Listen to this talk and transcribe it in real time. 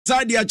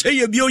Sadia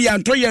Chaya Bio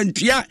Yantoya and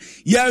Tia,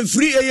 Yan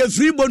free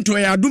bonto,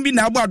 Adumbi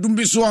Naba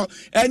Dumbi so,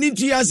 and in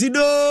Tiasido,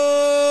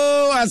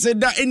 I said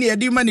that any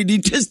demon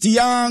did test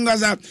young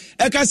as a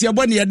Kasiebo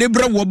Bonnia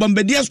Debra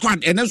Bombardier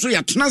squad, and also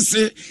your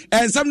Tnasse,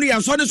 and somebody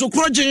else so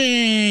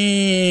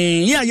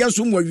crotching. Yeah, yes,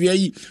 we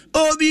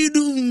Obi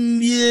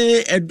dum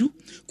ye edu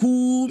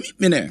ku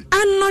mine.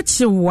 I'm not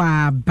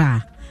sure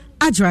ba.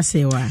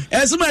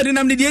 Ajwasewa. Somebody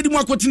nam the edimo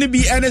akotene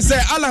bi ene say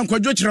Alan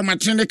Kwadwo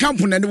Kyerematen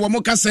campaign ne wo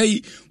moka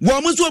say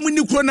wo mo so mo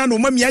ni kro na no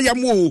mamia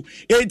yam o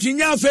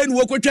etinya afa ni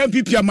wo kwatwa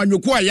pipi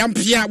amanyoko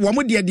ayampia wo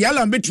mo de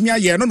Alan betumi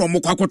aye no no mo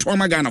kwakoto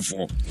magana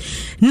fo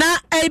na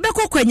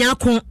ebekọ kwanya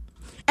ko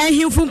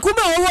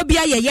ehimfunkume wo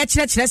bia ye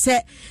kyerɛkyerɛ sɛ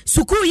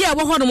sukuru ye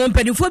wo ho no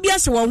mpanifo bia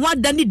se wo ho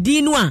adane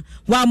din no a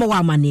wa mo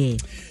wa mane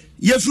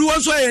yefiri wo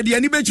so ye de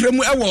ani bekyerɛ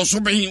mu ɛwɔ so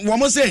ben wo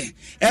mo se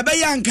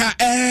ebeyanka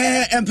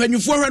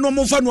empanyufo hwe no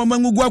mo fa no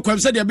mangugu akwam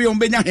sɛ de be yo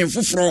benya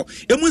henfoforo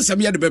emu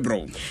nsɛm ye de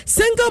bebro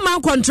single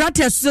man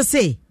contractors so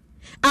say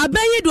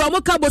abayi do mo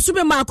ka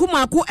bosume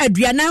maako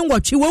aduana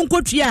nwɔtwe won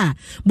kotua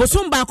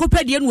bosum ba ko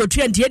pɛde no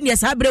wɔtua ntie ne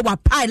sa bere wa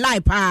pai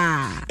live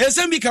pa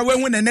esem bi ka we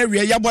hu na na wie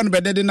yabɔ no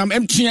bedede nam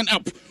MTN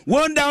app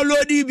won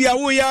download bia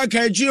wo ya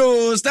ka chi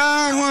o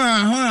star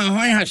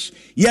hash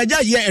ya ja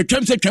ye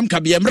etwam se twam ka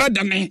bia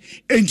mrada ne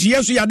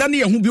entie so ya da ne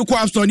ye hu bi ko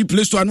App Store ni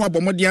Play Store no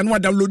abɔmɔde no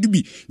download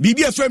bi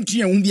bibia FM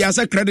tie hu bia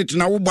se credit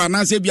na wo ba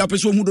na se bia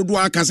pese hu dodo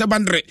aka se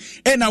bandre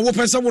e na wo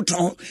pese wo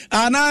to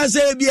ana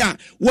se bia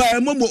wa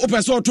momo wo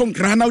pese wo to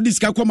nkra na wo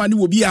diska koma ni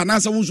wo bia na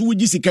se wo so wo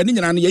gi sika ni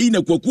nyina na ye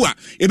na kwaku a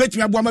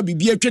ebetumi abo ama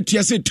bibia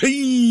twetue se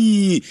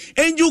tei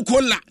enju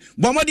kola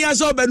bɔmɔde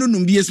ase obanu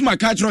num bia sima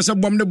ka kyerɛ se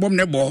bom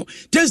ne bo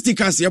tasty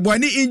Kasiebo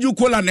ani enju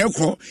kola na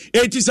ekɔ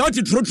eti se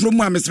oti trotro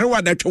mu a mesre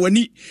wa da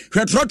twani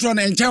hwɛ trotro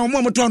na enkyɛn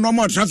mo to no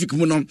mo traffic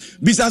mu no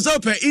bisa se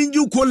opɛ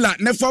enju kola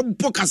ne fa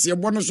po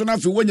Kasiebo no so na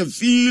fe wonya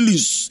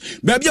feelings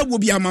baabi a wo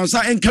bia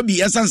mansa enka bi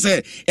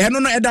esanse eno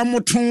no eda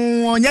moto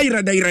nya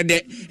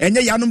yirede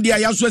enye yanom dia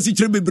yaso asi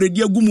kyerɛ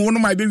bebredi agumu no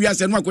ma be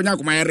wiase no akonya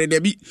akoma yirede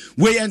bi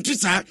we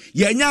entisa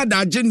ye nya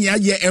adagye ne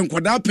ye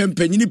enkoda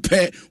pempanyini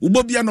pɛ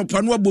ubobia no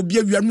pa no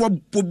abobia wia no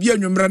abobia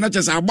nwumra na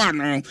kyesa aba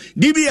no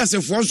DBS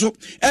fo so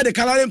e de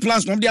coloring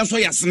plus no dia so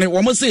yasene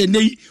wo mo se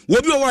nei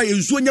wo bi wo a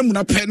ensuo nya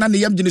muna pɛ na ne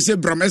yam gine se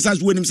bram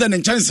essence wonim se ne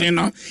nkyɛnsen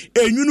no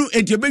enwunu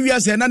enti be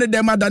wiase na ne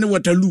dem adane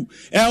waterloo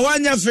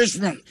wanya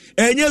fishpond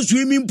enye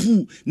swimming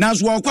pool na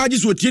so wo kwaje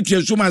so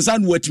tietie so man sa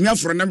no watimi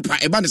afro ne mpa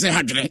e ba ne se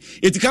hadwene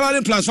eti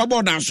coloring plus fa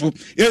board so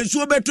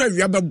ensuo beto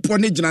awia bepɔ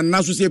ne gina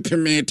na so se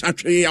peme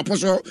tatwe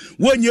aposo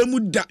wonye mu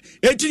da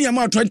eti ne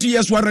ma 20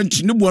 years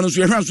warranty ne bo no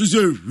so ehwan so se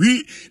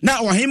hwi na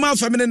ohima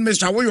feminine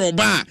Mr. wo yo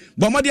ba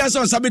bomodi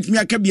asa sabetimi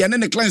aka bia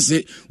ne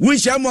cleanse wo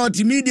hia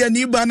multimedia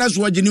ni ba na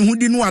so agene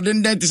hudi no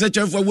adenden te se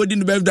chefo wodi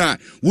no bevda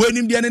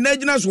wonim bia ne na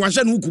gina so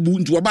wahye no kubu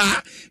nti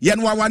oba ye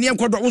no wawane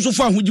enkodo wo so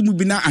fa ahogi mu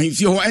bi na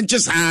ahemfie ho enche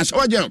saa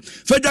sawaje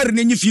fedare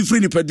ne nyi fifiri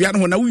ni padua no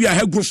ho na wo wia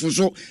ha grofo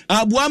so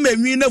aboa ma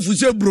nwi na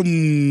fuse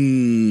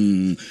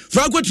brum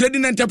Franco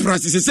Trading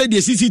Enterprise se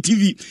de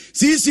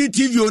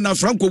CCTV na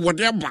Franco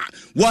whatever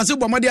was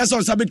bomodi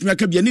asa sabetimi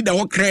aka bia ni da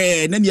ho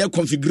kre na ne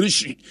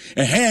configuration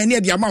ne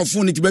de ama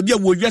phone ti ba bia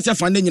wo wiase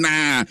fa ne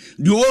nyina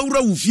de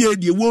owura wo fie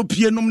de wo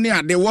pie nom ne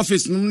ade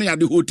office nom ne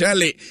ade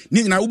hotel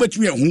ni nyina wo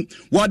betumi ehu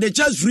wo de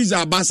charge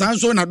freezer ba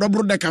sanso na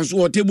double decker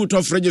so table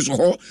top fridge so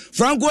ho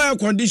Franco air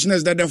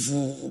conditioners de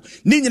defo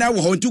ni nyina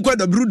wo ho nti kwa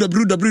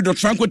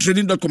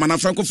www.francotrading.com na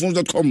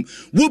francophones.com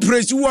wo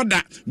press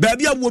order ba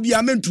bia wo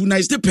bia mentu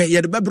na step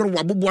ye de bebro wo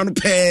aboboa no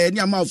pe ni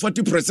ama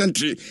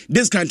 40%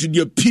 discount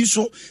de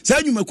piso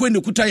sa nyuma ko ne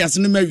kuta yase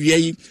ne ma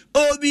wiai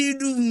obi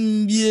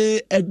dum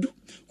bie edu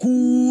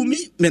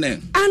kumi mene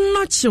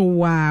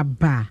anochewa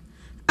ba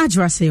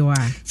ajwasewa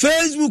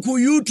Facebook,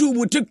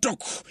 YouTube,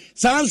 TikTok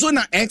sanso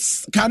na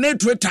X kane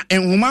Twitter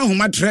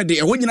enhoma thread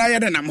e wonyina ye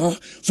de nam ho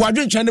fo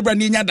adwenche ne bra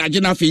ne nya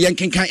daje na fe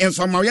yenkenkan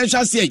enfama ye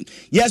hya se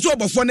yeso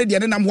obofo ne de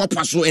ne nam ho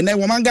paso ene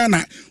wo manga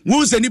na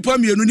wo se nipa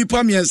mienu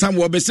nipa miensa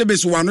wo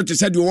besebese wano te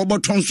se de wo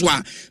boton so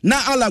a na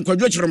Alan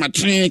Kwadwo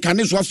Kyerematen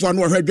kane so afo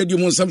no hwa dwadi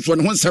mu nsam so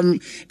ne ho nsam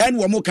en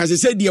wo mo ka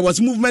se de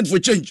was movement for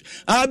change.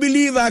 I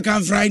believe I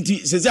can find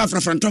se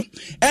afrafranto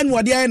en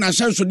wo de na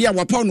hya so de a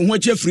wapa no ho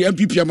achi free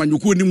MPP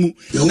amanyoko ni mu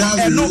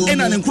na eno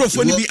ena ne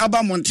nkrofo ni bi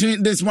aba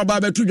monten this mobile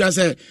betu dwa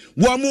se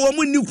wo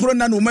mo ni kuro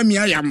na no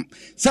mamia yam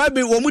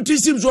sabe wo mo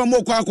tisim so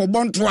mo kwa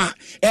akobonto a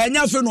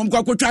enya fe no mo kwa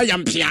akotwa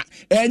yampia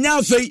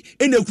enya fe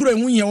ena kuro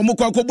hu ye wo mo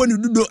kwa akobɔ ne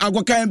dudo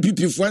agoka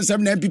MPP fo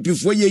nsɛm na MPP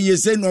fo ye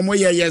se no mo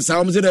ye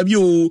sa wo se da bi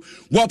o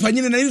wo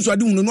panyine na nso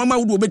ade hunu no ma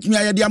wo do betumi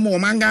ayade ama wo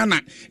manga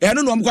na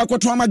eno no mo kwa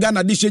akotwa maga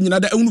na de hye nyina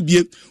da ehunu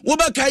bie wo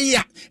ba kai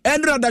ya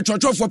endra da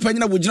chɔchɔfo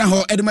panyina wo gyina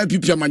ho ede ma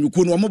MPP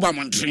amanyoko no mo ba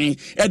monten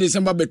ede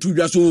semba betu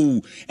dwa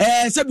so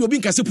sabi obi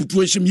nkase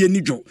putu ehim ye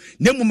nidwo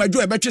na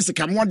mumadwo ebetwe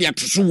sika mo de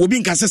atoso obi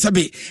nkase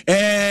sabi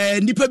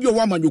nipa bi o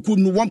wa manyoku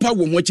no wonpa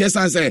wo mo che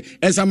sanse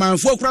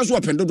ensamanfo kura so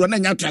opendodo na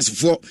nya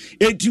trasefo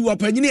eti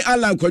opanyini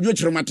ala kwadwo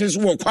kiremate so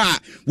wo kwa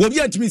obi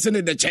antimi se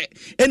ne de che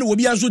ene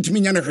obi aso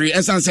timi nya ne hwe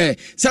ensanse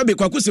sabi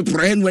kwakose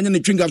pro enu anya ne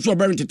twinga so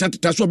obarin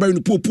tata so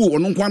obarin popo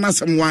ono nkwa na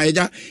asem wa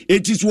eja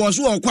eti so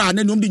so kwa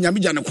na nom de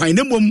nyamegya ne kwan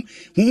na mom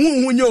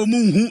hu nya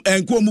omu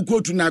enko mu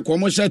kotu na ko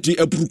mo shati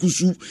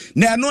apurukusu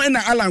na eno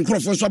na ala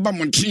nkrofo so ba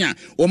montea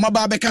o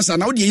maba be kasa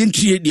na wo de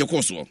yentie de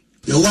koso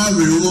ye wa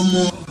rewo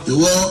mo ye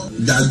wo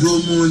dado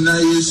mo na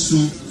yesu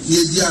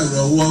ye di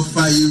aro wo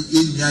fa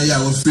ye nya ya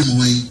wo firi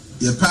mo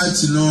ye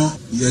party no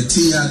ye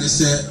tia ne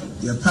se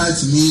ye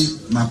party ni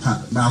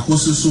mapa ba ko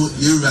so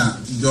era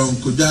don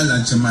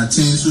kodala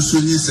chamatin so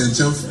ni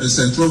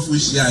central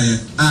fushia ye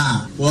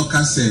wo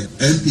ka se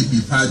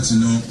NPP party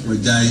no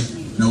wajai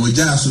na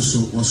wajai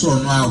so wo so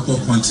no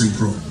akọ content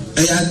pro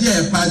ade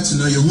e party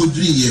no ye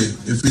hodri ye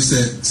efiri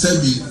se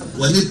sabi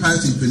wani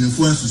party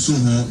penifo nsusu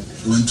ho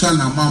wonto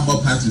na mambo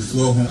party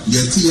fo ho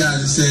ye ti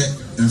ya se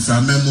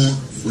mframemo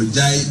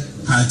wajai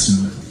party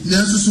no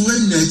nsusu we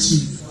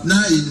nachi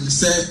na in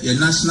se ye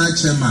national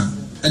chairman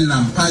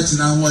enam party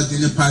na ho de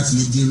ne party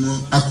ni din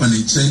mo akwane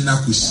nchen na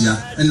kuhia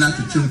na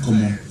twetwe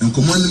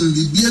nkomo no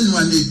bibie no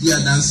ana bia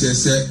dance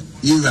se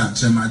era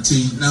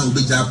chamatin na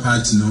obeja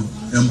party no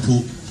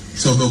empo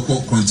so be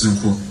ko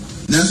control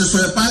nanso so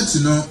a party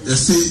no they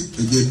say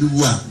e dey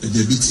wu a e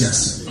dey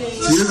bitias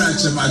era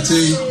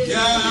chamatin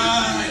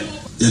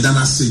ye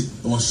dana say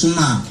o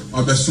suma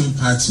obesun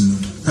party no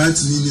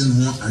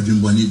ni ho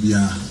adwumbone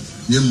bia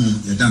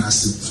yemu ye dana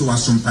say so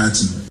wasun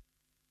party no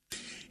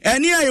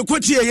eni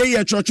ayekoti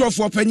ye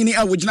chochofo panyini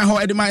a wogina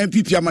ho edema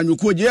MPP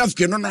amanyuko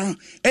JFK no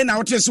ena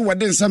wote so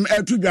wode nsam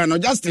atudwa no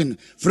Justin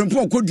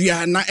Frempon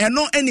kodua na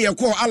eno ene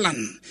yeko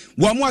Alan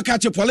wo mo aka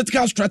che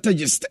political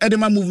strategist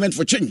edema movement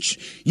for change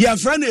ya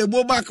friend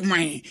ebo back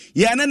man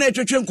ya na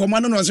twetwe nkoma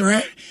no so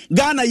hwe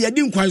Ghana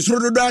yadi nkwan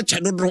soro dodo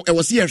acha dodo e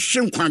wose ye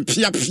hwe nkwan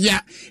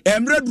pia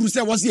emre duru se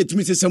wose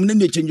yetimi sesam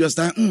na change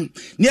star ne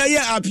ye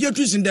apia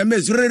twis in the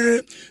mess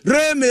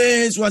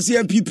remes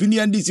wose MPP ni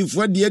ndisi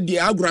fo de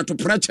agorato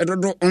prache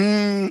dodo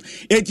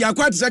eti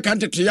akwati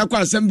second to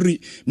yakwa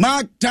assembly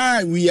mark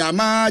time we are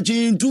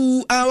marching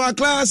to our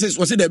classes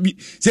was it be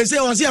say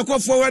was here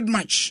forward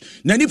march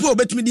na nipa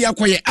obetumi de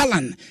yakoye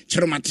Alan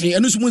Cheromate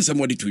enu sumu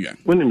nsamodi to ya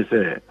when me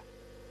say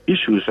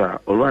issues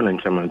are around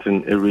and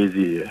Cheromate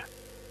raise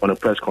on a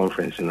press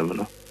conference in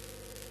the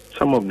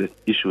some of the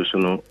issues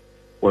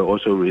were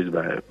also raised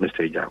by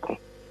Mr. Ejako.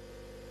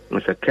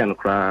 Mr. Ken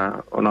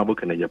Kra honorable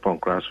Ken Japan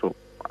Kra so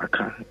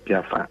aka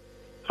piafa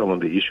some of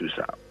the issues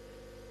are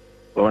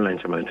oral and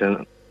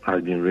Chamatin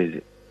has been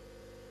raised.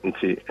 And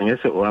yes,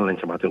 oral and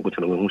Chamatin put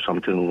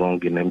something wrong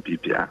in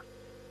MPP.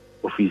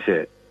 If he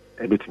said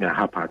a bit me a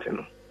half party,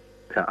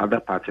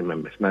 other party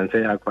members. Man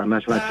say I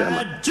national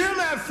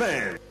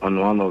chairman on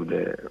one of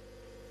the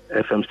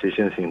FM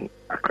stations in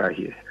Accra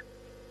here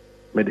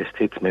made a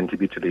statement to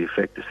be to the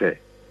effect to say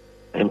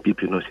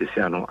MPP no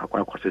Sisiano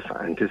Aqua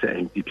Cossessa and to say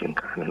MPP in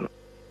Canada.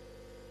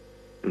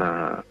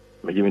 Now,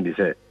 me give me this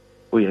say.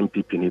 We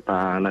MPP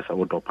nipa na sa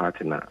wodo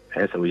party na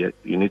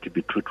you need to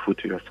be truthful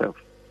to yourself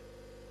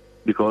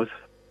because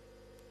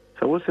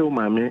so what say o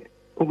mame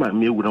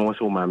wu na wo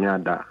say o mame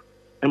ada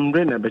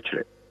emre na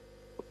bechere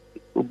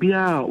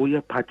obia o ye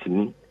party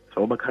ni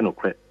so obaka no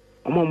kre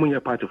omo ye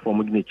party for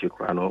mo gine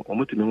chekura no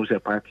omo tumi hu say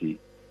party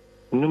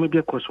no me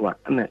bia koswa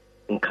na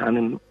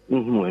nkan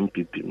hu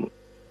MPP mu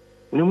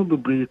no me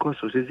bebre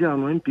koso say zia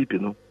no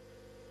MPP no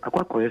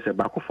akwa koye say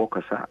ba ko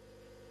focus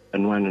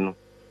anu anu no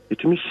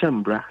itumi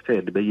shambra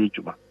say de be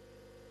yejuma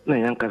na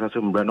yankasa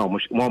so mbra na mo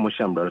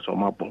shambra so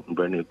ma bon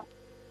mbra na egu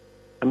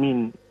I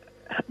mean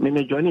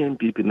me join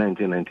MPP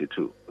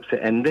 1992 say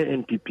and the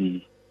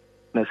MPP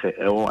na say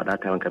at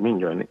that time come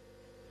join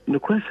the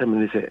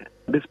question is say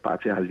this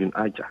party has been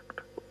hijacked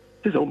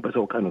this own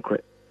person kind of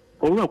correct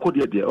or we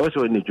could dey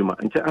also in ejuma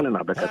nche ana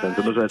na beka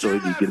so so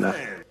be na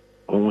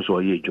on so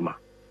yejuma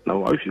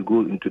now if you go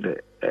into the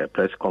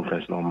press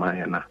conference no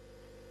mine na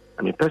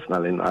I mean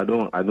personally I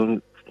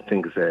don't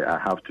think I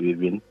have to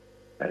even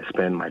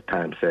spend my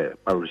time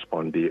by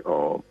responding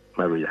or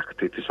my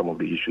reacting to some of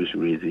the issues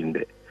raised in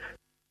there.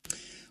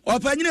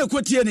 Opanyine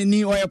kotie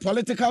ni or a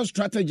political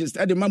strategist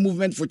at the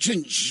movement for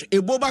change. E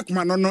bobak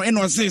manono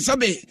eno say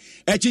sabe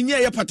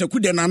echinye ye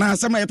patakude na na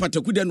sama ye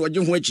patakude no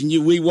gye ho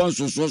echinye we won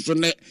so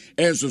ne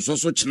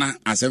so china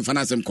asemfa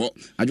na asem ko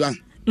adwa.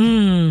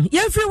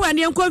 Ye free wan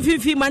ye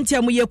konfinfi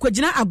mantia mu ye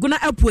kogina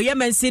agona apo ye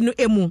mansi no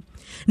emu.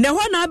 Na ho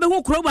na be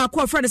ho kro ba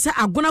ko friend say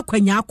agona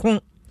kwanya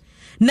akon.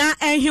 Na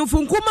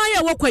ehimfu nkuma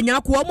ye wo kwanya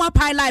akon wo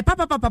apply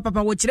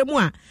papa wo kire mu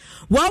a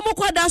wo mo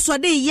koda so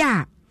de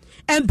ya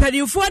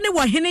empadinfo ne wo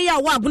hene ya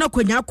wo agona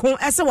kwanya akon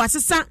ese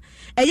wasesa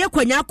eye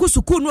kwanya akon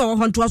sukuu no wo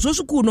honto aso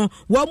sukuu no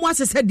wo mo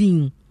asesa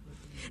din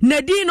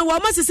na din no wo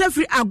mo asesa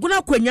free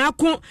agona kwanya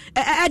akon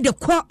de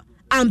ko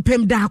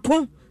ampem da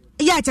akon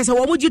ya kyese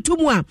wo muji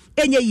tumu a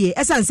enye ye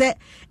esanse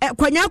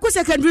kwanyako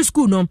secondary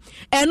school no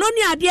eno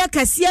ni ade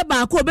akase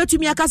ba ko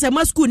obetumi akase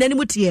ma school nani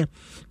mutie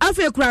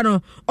afa kura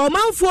no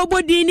omanfo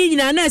obodi ni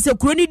nyina na ese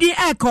kuro ni din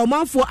eka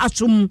omanfo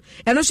asom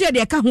eno so ye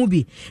de ka ho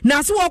bi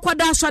na se wo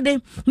kwada asode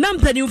na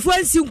mpanimfo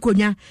ansi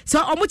nkonya se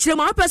omo kire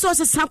ma apese o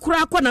se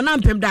sakura akọ na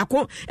mpem da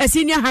ko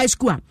senior high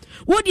school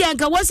wodi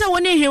anka wo se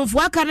woni hemfo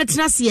aka na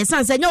tena se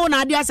sanse nya wo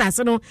na ade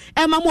asase no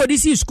ema ma odi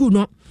si school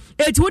no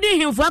eti wodi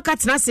hemfo aka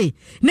tena se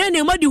na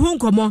ne madi hu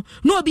nkomo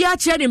na obi a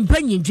kire ne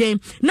mpanyinje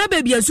na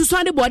baby ansusu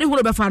ade bode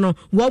horo befa no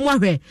wo mo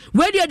ahwe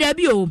wodi da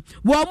bi o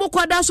wo mo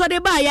kwada asode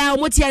ba ya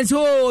mo tianse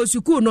o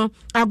school no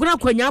agona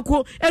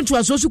kwanyako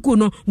entu so school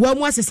no wo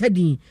mo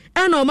asesadin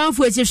ena o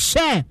manfo esi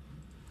hwe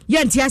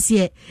yanti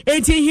ase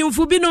enti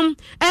himfu binom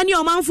ene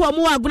omanfo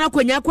omo agona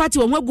kwanya kwate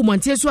wo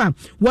agumonte so a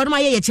wonma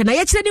ye che na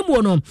ye kire ni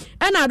mu no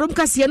ena adom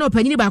kase na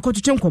opanyini ba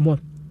akotwetwe nkomo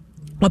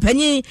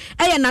opanyi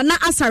eye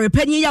nana asare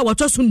panyi ya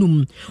woto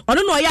sunum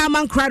ono no ya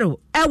amankrado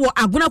ewo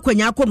agona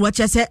kwanya akọ no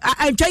chese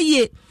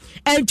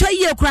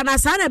entwaye kura na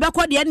sa na be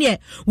kọ de ne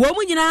wo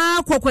mu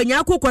nyina kwanya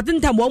akọ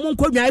kwotentam wo mu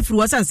nkonwa afiri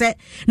wo sanse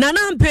na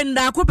na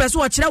mpenda akọ pese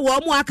wo kire wo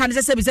mu aka ne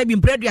sese bi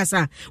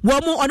mpreduasa wo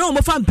mu ono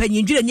mo fa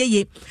mpanyi ndwire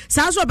nyeye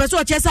sa so pese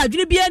wo chese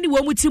adwene bia ni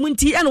wo mu tim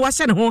nti ene wo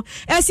hye ne ho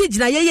esi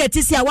gina yeye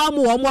tisi a wa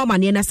mu wo mu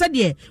amane na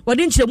sede wo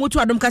de nkyere mutu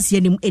adom kase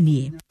anim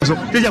enie so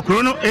teja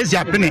kuro no esi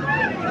apene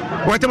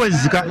whatever is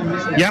zika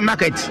ya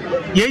market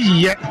ye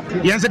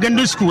ya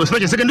secondary school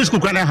especially secondary school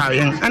kana ha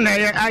yen ana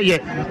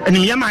aye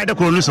ani ya ma da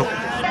kuro no so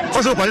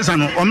oso ko sesa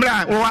no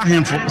omra wo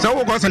ahemfo so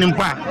wo ko sene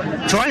mpa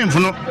so ahemfo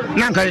no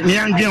na nka ne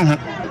andwen ho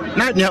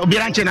na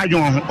obiara nche na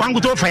adwen ho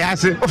wanguto fa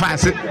yase o fa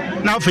ase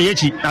na o fa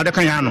yechi na de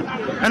kan ya no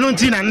eno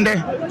nti na nde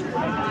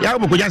ya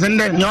obo ko janse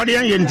nde ne ode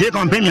ye ntie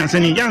company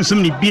aseni ya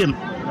nsum ni biem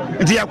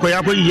nti ya ko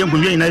yiye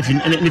nkonwe na fi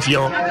ne fi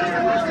ho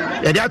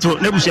ya dia to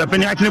nebusia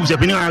pani ati nebusia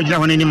pani a gina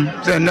ho nanim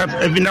se na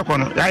evi na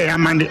kono ya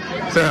amande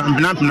se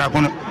mbinamp na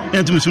kono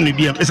entum sum ne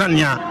biem esan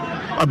nia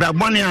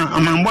obrabone a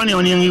amambone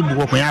oni en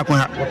ibu ko ya ko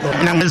ha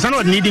na msan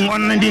od needing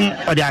on needing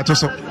ode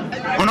atoso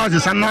ono ze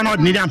san no od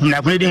needing ampem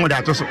na ko needing ode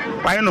atoso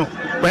why no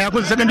why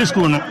ko secondary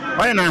school no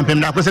why na ampem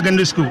na ko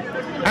secondary school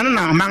ana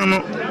na amang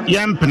no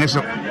ya mpene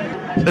so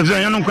ezo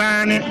yan no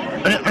kwani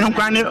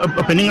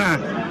opening a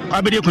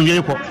abedi ko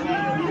nje ko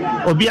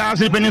obi a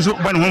so penin so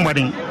ban ho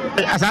mbadin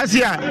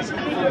asasi a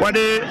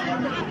wade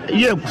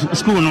ye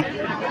school no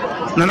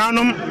na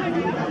nanom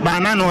ba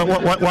na no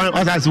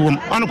asasi wo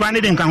on kwa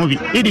ne den kan ho bi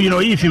idi no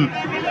yi film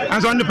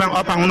anso on pan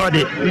opa ho no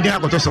de idi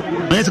akoto so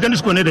na secondary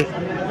school ne de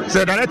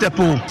se director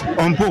po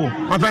on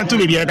fan to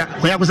be bieda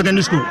ko ya ko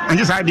secondary school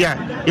anje sa dia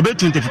e be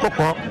 20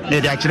 kokko na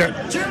de akire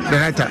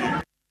director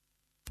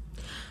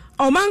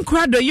oman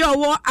krado yo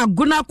wo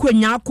agona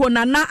kwanya ko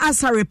na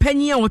asare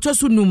panyi a woto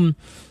so num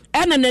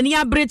ena nani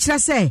abre kire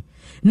se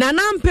na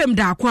nampem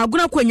da kwa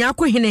aguna kwanya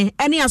akohene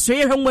ene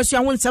asoye hwenwasu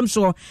ahon nsam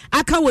so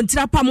aka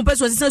wontira pa mo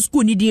peso sesa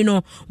school ni din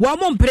no wo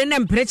mo mpre ne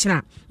mpre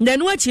kira na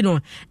no achi no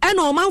ene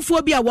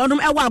omanfo bia wonom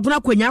ewa aguna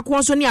kwanya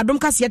akon so ne adom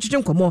kase atwetwe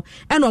nkomo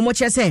ene omo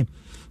kye se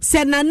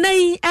na nan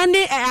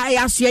ene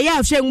asoye ya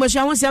ahwe hwenwasu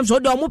ahon nsam so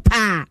de omo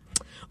pa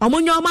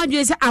omonyo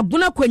omadwe se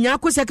aguna kwanya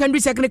ko secondary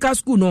technical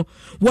school no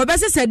wo be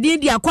se din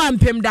dia kwa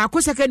ampem da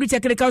ko secondary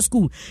technical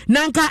school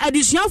nanka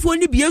adisuafo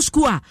ni bie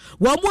school a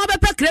wo mo be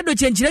pe credo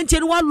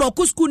chenchire wa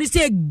local school ni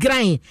se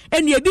gran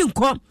ene ebi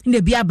nko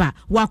ne bia ba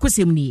wa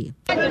kosem ni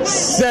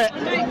se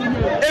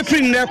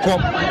efin ne ko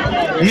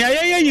ne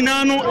ayeye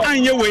nyina no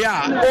anye we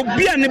a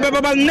obi a ne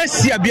bebaba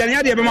nasia bia ne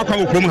ade be makwa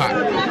okrom ha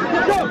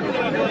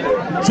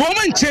so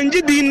man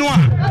change din no a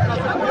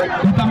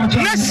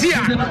nasia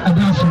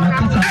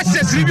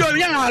access bi o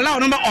yan allow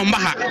no on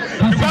ha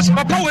because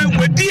papa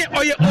we di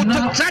oye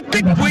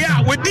autocratic way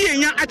a we di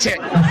enya ache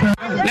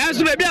na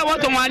so be a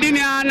woton ade ni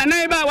na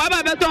na ba wa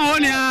ba beton ho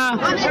ni a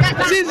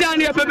since an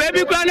ye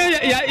baby kwa no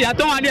ya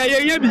ton ade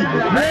ye nya bi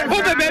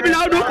o baby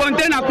na do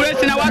container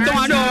press na waton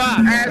ade o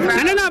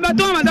a na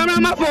beton ma dama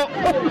mafo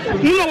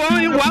no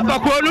wo wa pa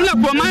ko no la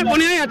ko man fo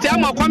ni ya te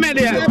am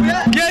komede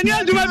ye ni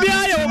aduma bi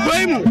a ye o ko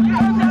imu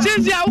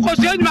since ya wo ko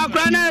so aduma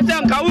kra na se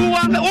nka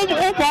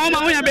wo ko ma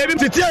wo ya baby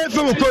titi e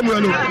fe mo ko mu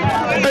no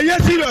eye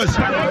serious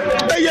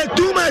eye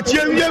too much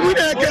ye mu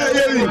na ka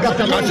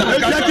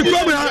ye ti ko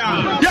mu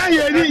ya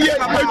ye ni ye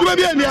aduma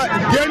bi ni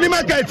ye ni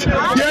market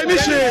ye ni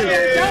she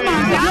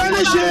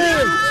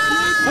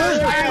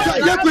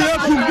ye ku ye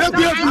fu that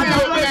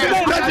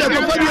ye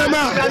ko ni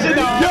ma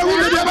ye wu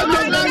me dia ba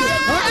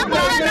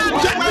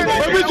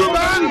obi tu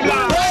ba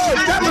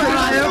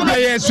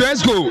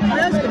Suesco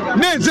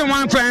Nenze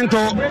one friend to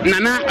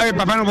Nana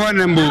Papa no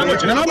Nembo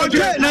Nenze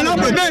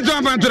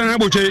one friend to Nana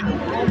Boche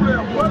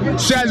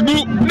Suesco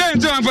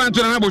Nenze one friend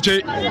to Nana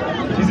Boche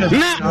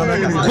Na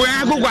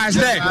Koyako was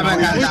there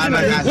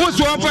who's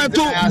one friend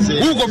to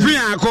who go free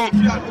Ako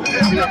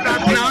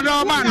Now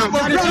no man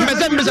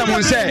Mbesa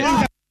won't say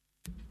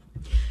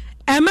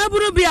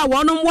Emaburu bi a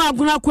wono mo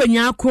aguna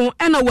kwanya ako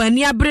ena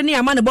wani abre ne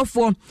ama ne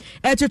bofo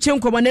echeche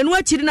nkomo na nu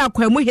akiri na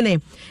akwa mu hene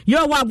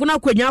yo wa aguna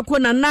kwanya ako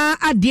na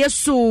ade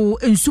so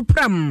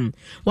nsupram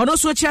wono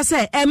so kire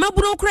se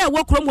emaburu kura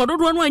wo krom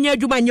wododo no anya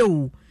adwuma nye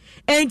o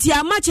enti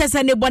ama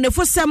chese ne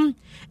bonefo sem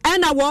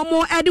ena wo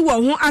mo ede wo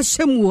ho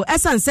ahyemu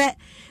esanse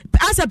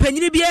asa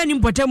panyini bi ani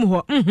mpotam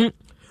ho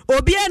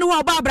obi ene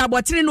ho ba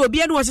abrabotere na obi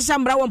ene ho hyehya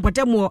mbra wo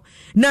mpotam ho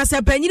na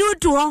sa panyini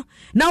otu ho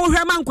na wo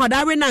hwema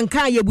nkwadare na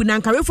nka yebu na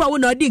nka refo wo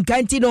na odi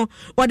nka nti no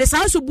wo de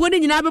saa so buo ne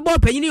nyina bebo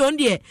panyini on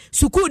de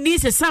suku ni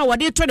sesa wo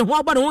de to ne ho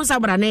obo ne ho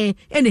nsabra ne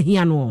ene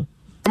hia no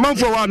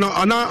amanfo wa no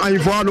ana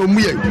anfo ano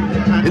muye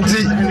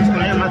nti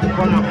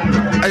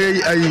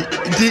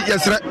nti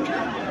yesre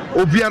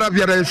obiara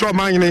yeso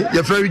manyene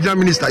yefra regional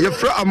minister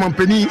yefra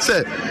amampani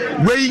se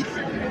wei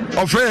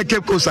ofre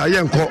Cape Coast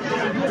ayenko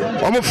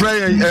omo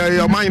frɛ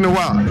ɔman no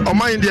wa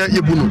ɔman deɛ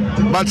yɛbunu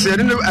but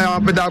yɛde no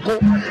bedako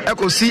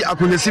ekosi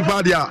akunyesi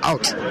pa dia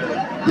out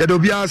yɛde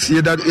obia se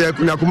yɛde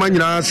kunyakoma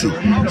nyinaa se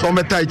so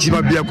ɔmɛta ichi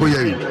ma bia ko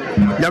yɛ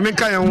nyame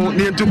ka yɛn ho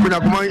ne ntu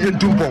kunyakoma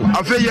ntu mpɔn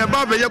afei yɛ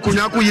ba bɛyɛ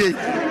kunyako yɛ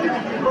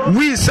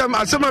we some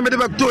asema me de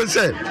back to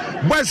say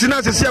boys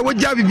na se sia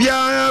wogya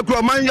bibia kro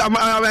ɔman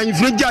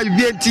anyifre gya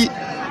bibia nti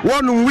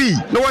wɔn we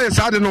no wɔyɛ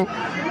saa de no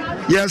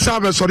yɛ saa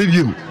bɛ sɔre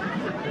biom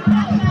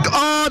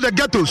all the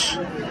ghettos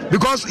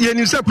because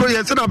you say pro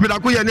yes na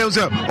pedako ye ne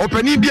say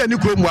opani bia ni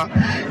kromwa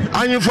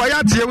anyfo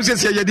ya tie wo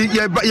say ye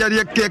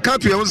ka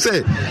to ye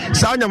say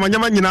sa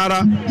nyamanyama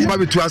nyinara ye ba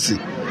betu ase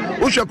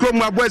wo hwe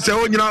kromwa boy say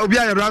o nyina obi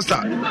aye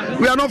rasta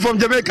we are not from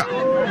Jamaica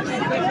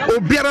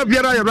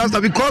obiara ye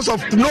rasta because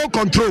of no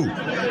control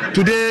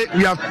today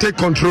we have take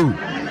control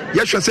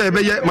ye hwe say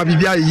be ye ma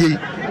bibia ye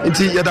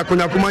nti ye da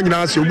konyakoma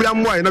nyina ase obi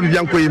amwa ye na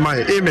bibia nkoyi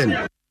mai amen.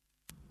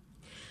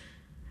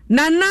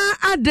 Nana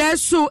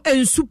adeso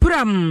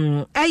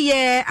ensupram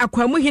eye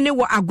akwamu hene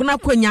wo aguna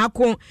kwanya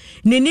ako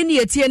nene ne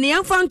yetie ne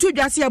yamfa nto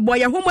dwase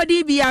eboye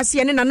homodi bi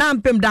ase ne nana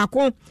ampem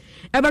dako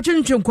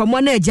ebatwentwe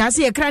nkomo na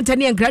agase ye kranta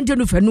ne kranta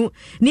no fanu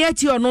ne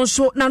ati ono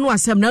so na no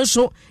asem na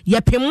so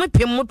ye pem a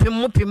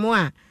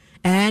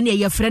ne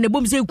ye frɛ ne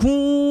bomse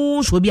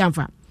ku so bi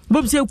amfa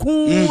bomse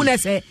ku na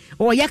se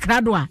o ye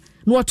krado a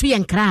no oto ye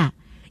nkra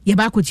ye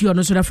ba ko ti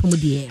ono so da from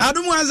die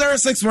adum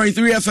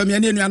 106.3 FM ye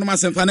ne nuanom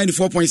asemfa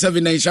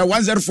 94.7 na insha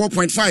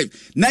 104.5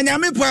 na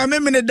nyame pa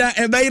memene da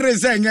e bai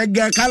rese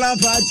ngaga kala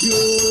party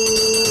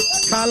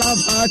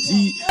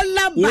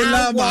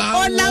ola ba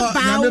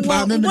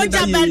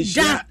moja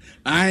benda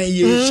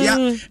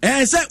aye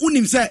se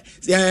unim se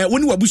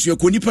woni wabusu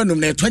ko nipa nom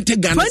na 20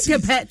 Ghana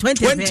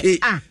 20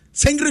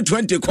 Sengri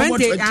 20 komo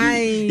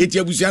 20 eti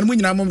abusuan mu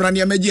nyina momra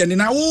ne amagi ene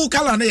na wo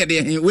kala na ye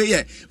de we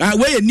ye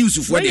news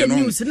fo de no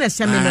news na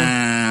seme no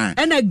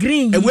ena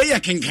green we ye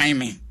kenkan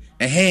me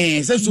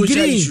say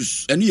social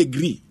issues ene ye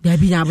green da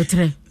bi ya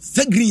botre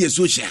say green ye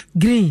social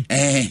green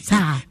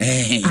sa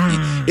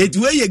eti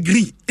we ye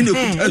green ene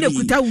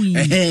kutawi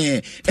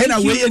ena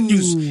we ye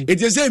news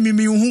eti say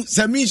mi hu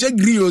say me she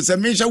green o say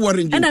me she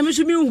orange ena me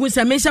so mi hu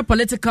say me she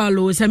political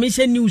o say me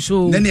she news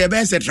o then ye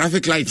be say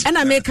traffic light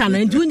ena me kan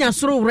ndu nya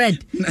soro red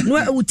no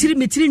utiri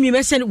metiri mi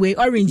me she we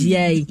orange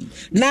ye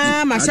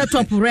na ma she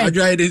top red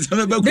adwa dey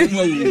say be ko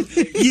mo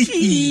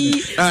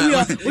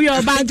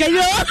uyo banka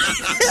yo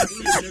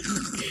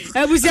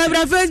ebusia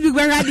bra Facebook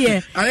ba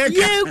radio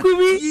ye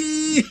kumi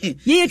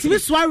ye timi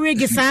sware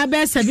ge sa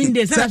be 7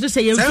 days na so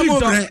say ye free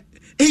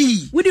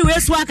we do we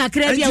so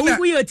akakra bia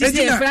we yo ti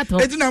say frato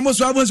etina mo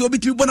so abon so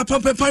obitimi bona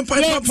pam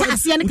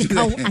asia ne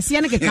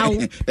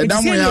kekao e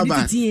da mo ya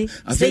ba say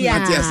ya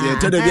Matias ye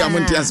to da bia mo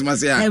ntias ma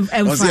say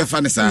o say fa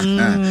ne sa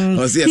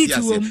o say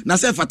Matias na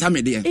say fata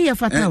me de e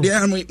fata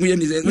de mo ye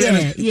ni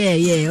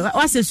yeah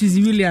what say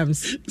Suzy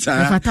Williams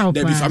fata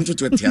da bi fam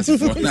to Matias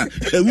for na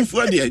wu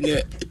for de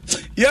nye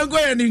ye go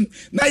ye ni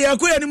na ye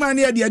ko ye ni ma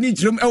ne de ani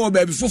kirem e wo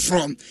ba bi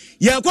foforo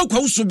ye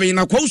kwa usoben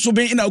na kwa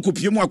usoben ina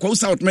akopie mu akwa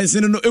South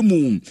Mensin no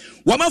emu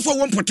wamafo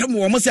won potem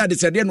wo mo se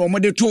adesede na wo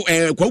de to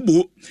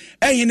kwagbo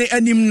ehene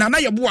anim na na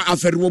yebo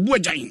afere wo bu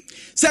agyan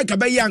se ka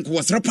be yank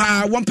wo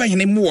srepa won pa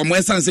hene mu wo mo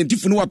esanse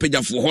tifu no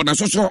wapagafo ho na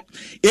soso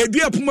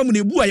edua puma mu na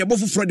ebu a yebo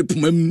foforo de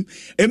puma mu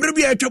emre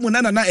bi atwa mu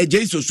na na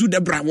agye so su de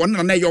bra won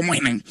na ye mo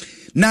hene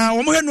na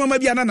wo mo henu ma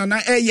bia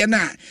na eye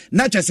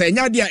na kyese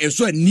nya de a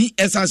eso ani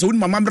esanse woni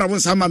mama mbra won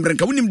sa mamre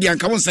nka wonim de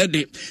anka won sa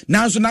de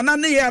na so na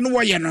ne ye no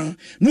wo ye no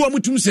no wo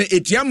mutum se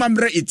etia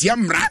mamre etia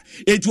mra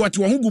etu ate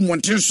wo hu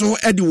gumonten so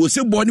e de wo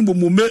se bo ni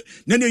mume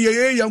na ne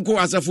ye yanko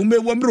asafo me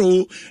wo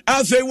mro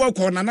afei wo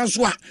ko na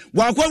so a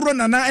wa kwawro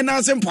na ena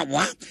ase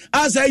mpaboa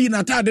asa yi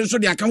na tade so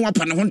de aka ho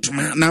apa ne ho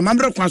ntoma na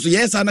mamre kwa so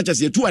ye sa na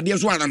kyese etu ade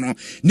so ala no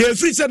na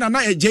efri se na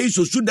agye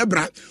so su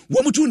debra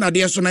wo mutu na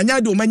de so na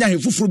nya de o manya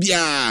hefufuru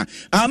bia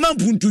ama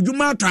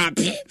puntudwuma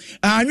tape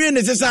anwe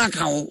ne sesa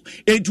akawo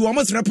etu o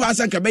mosre pa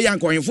asa ka be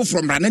yanko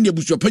hefufuru mra na ne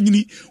busu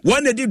panyini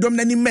won na di dom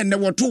na ni men ne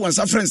woto won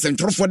sa friends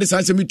ntrofo de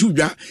sa semi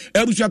tudwa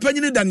busu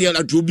panyini Daniel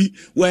Atobi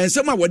won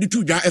sema wodi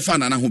tudwa efa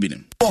na ho bi ne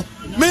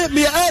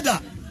me either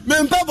me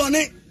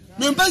mpebone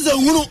me mpeze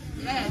hunu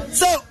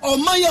so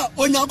omaya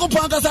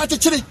onyankopon akasa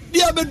akekere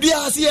dia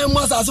bedua ase en mo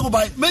asase bo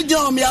bai me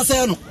gina o me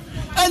ase no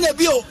and a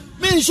bio,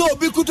 mean show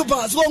be good to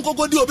pass, won't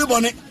go do a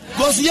bibone.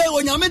 Because here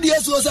when you made the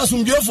S was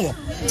some beautiful.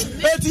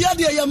 But the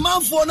idea, a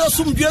man for no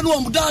some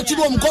general Dutch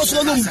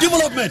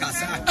development.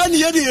 And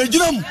yet, the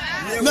drum.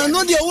 Now,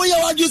 no, the way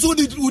I just would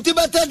be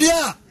better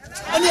there.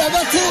 And the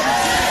other two.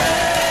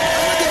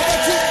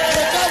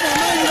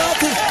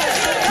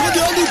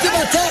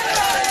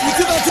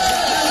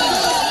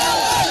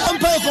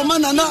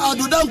 Manana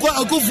Adudanko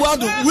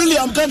Akufuado,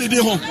 William Kennedy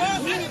home.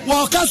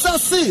 Wakasa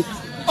see,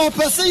 or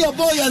pursue your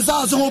boy as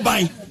also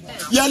buy.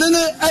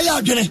 Yanene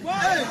Ayagene.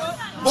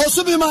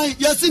 Also be my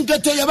yasin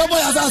get your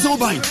boy as also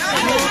buy.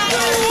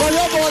 For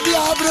your body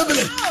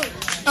abreble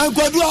and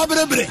Quadu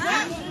abreble.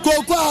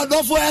 Cocoa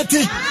no for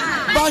eti,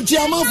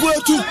 Banchiama for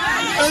two,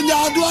 and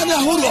Yaduana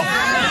Huro.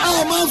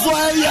 Our man for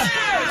a year.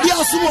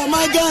 Yasuo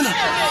Magana.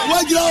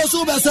 What you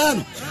also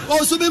besan.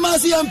 Also be my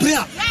CM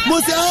Pria.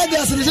 Most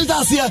others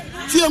resistance here.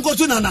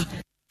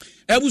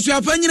 Ebusu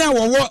afanyina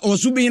wo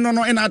osubi no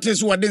no ena ate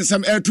so wode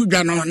nsam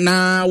atudwa no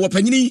na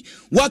wopanyini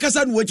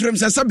wakasa no watrem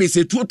sabe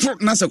se tuotro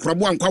na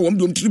sakrabo ankwa wom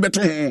dom tiri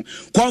beto ho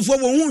konfo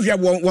wo hu hwe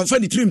wo fa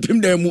ni tiri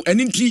mpem da mu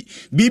ani nti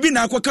bibi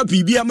na akoka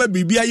bibi ama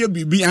bibi ayo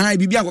bibi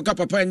bibi akoka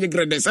papa nye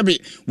grade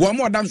sabe wo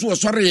mo odam so wo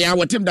sore ya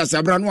wotem da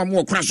sabra no mo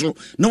okra so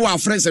na wo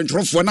afrens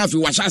ntrofo na afi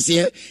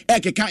wahase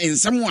ekeka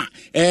ensam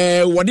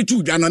a wode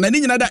tudwa no na ni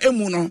nyina da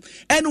emu no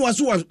ene wo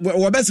so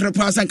wo besre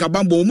pa sanka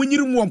bambo mu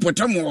nyiri mu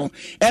opotamo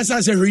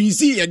esa se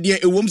hwinsi ye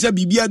ewom sa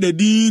bibia da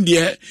din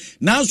de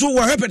nanso wo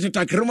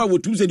repetita krema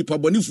wotum se dipa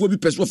bonifuo bi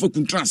peso fa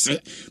kuntrase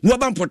no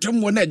ba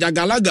mpotem wo na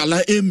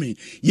gala emi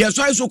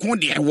yeso aiso kon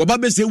de wo ba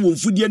be se wo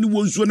mfudie ne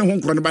wo nsuo ne ho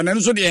nkro ne ba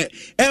nanso de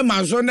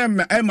emazo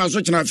ne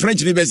emazo china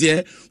French ne be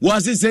se wo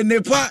se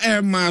ne pa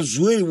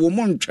emazo wo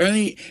mo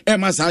ntwen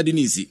emasa de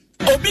nisi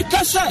obi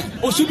kasa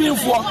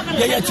osubinfo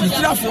ye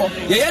titirafo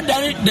ye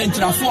dare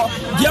dentrafo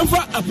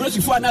yemfa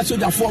aprosifo na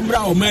sojafo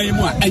mra o man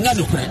mu a enya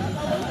dokre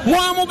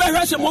mo be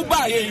hwese mo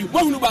ba ye wo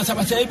hunu ba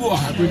sabasa bi wo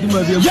ha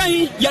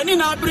yani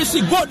na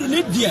abresi god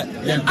ne die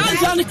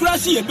anza ne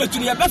krasi ye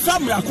betuni ye be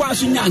famra kwa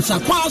so nyansa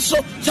kwa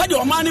so se de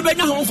o man ne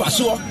benya ho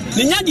mfaso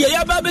ne nya de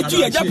ye ba betu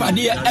ye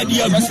japade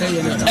ade agu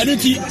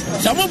enuti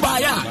se mo ba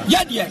ya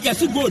ye de ye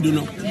se god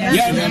no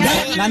ye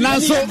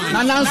nananso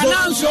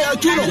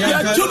tuno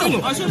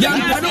ya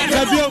mpano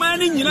ya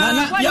mani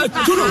nyina ya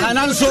tuno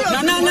nananso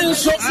ya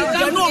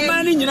no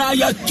mani nyina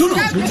ya tuno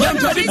ya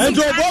mpadi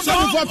ento bo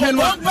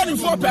penu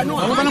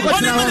what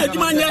is the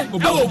man here?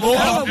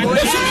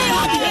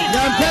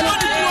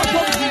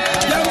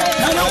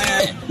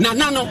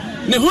 No.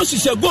 Ne ho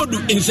sise godu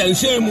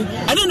insensemu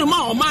ade no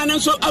ma o man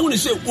so ahunu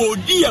se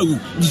odi awu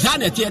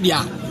design ete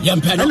dia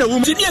yempe no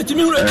ti ne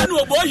timi huru ane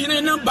obo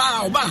hene ne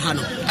ba oba ha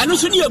no ane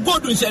so ne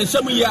godu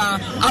insensemu ya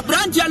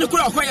abrantia ne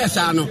kura okoye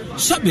sa no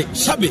sabe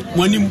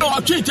monim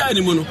o tweta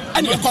ne mu no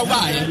ane e ko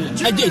ba ye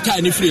ade ta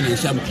ne free ne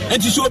nsam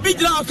enti so obi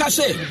gira o ka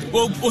se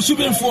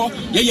osubenfo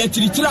ye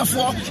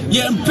tiritirafo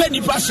yempe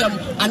ni pasam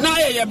ana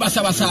ye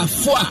basabasa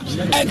fo a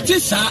enti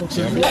sa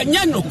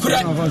enye no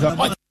kura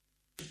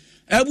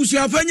Abusu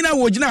afanyina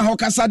wo gina ho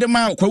kasa de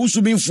ma kwa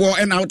usubinfo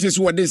ena wote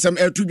so wode nsam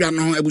atudwa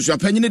no abusu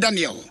afanyina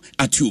Daniel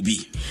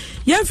atubi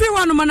yemfi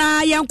wanu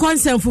mana yen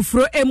konsem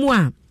fufuro emu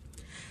a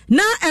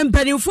na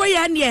empanimfo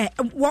ye ne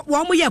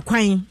wo mo ye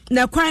kwan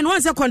na kwan no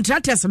se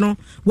contractors no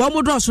wo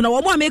mo do so na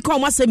wo mo ameka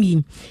wo asem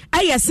yi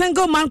aye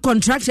single man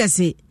contractors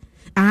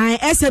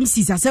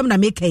SMCs asem na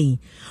make yi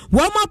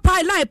wo mo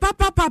pipeline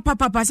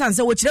papa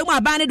sanse wo kire mu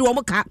abane de wo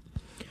mo ka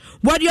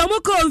What you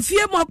moko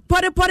mfie mo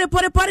pore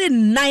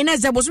nine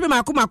ze bosu be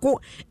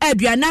mako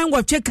aduanan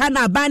wo tweka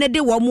na abane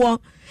de wo mo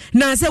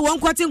na se won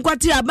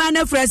kwati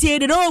abane frase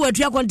de no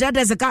watua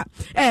contractors ka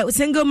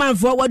single man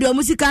for what you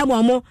musika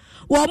mo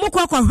wo mo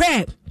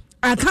kwahwe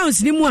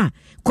accounts ni mu a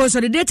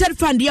consolidated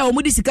fund ya wo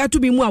mo disika to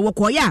bi mu a wo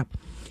koya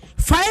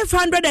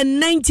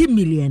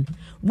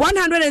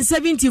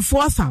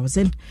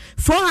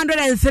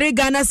 590,174,403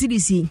 Ghana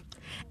cedis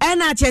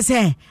ena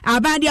chese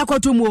abandi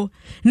akotumo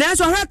na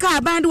so hweka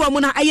abandi wo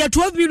na aye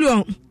 12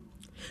 million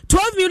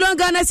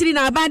Ghana cedi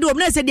na abandi wo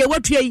na se de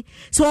watue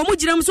so wo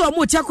mugiram so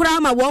wo chakura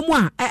ma wo mu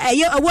a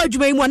aye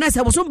awadwuma yi mu na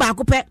se boso ba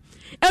akopɛ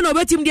ena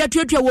obetim de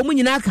atuatua wo mu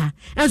nyina aka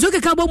enso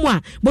keka bo mu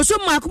a boso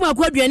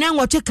mako aduane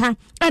anwoteka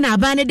ena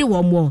abandi de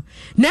wo mu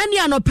na ni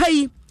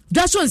anopai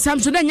Jason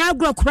Samson na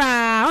nyagro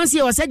kra on se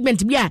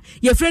segment bia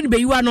ye friend be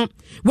yiwa no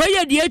we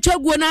ye de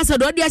atwaguo na asa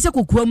do de ase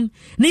kokuam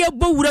na ye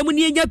bo wura mu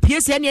ne nya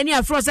piese ne ne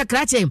afro se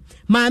krache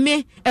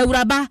maame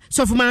ewuraba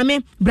sofu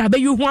maame brabe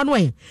yu ho ano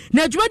e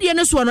na adwuma de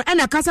ne so no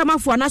na kasa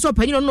mafo na so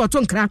panyin no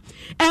to nkra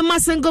e ma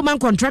single man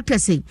contractor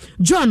say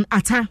John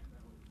Ata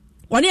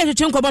woni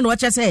ehwetwe nkoba no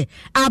wache say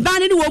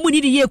abane ni wo mu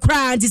ni de ye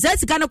kra nti sa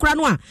sika no kra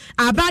no a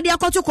abade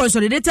akoto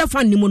consolidated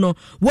fund ni mu no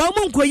wo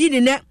mu nkoyi ni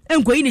ne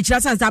enkoyi ni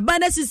kira sansa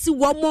abane sisi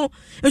wo mu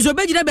enso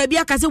begina ba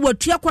bia kase wo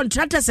tua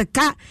contractor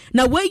sika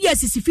na we ye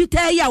sisi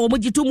fita ya wo mu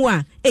gitumu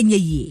a enye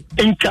yi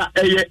nka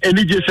eye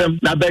eligisem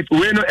na bet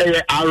we no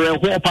eye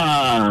areho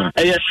pa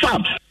eye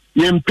sap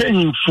yɛn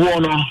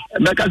mpanyinfoɔ no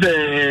bɛka sɛ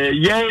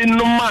yɛn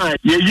no ma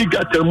yɛyi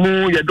gata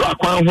mu yɛdɔ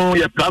akwan ho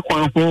yɛpra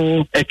kwan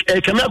ho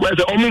ɛkɛmɛ akwan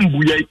sɛ ɔmo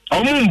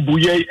mbu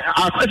yɛ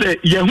akwan sɛ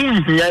yɛho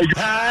nhia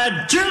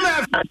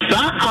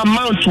saa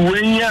amount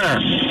wei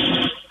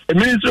a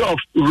Ministry of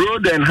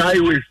Road and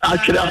Highways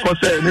actually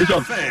akɔsɛ Ministry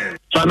of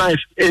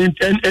Finance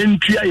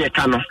ntua yɛ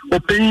ka no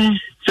open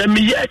sɛ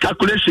meyɛ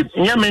calculation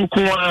nyɛ me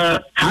nko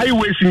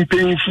highways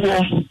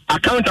mpanyinfoɔ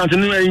accountant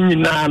no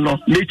nyinaa no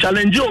me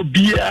challenge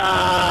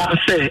obiara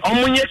sɛ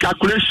ɔmo nyɛ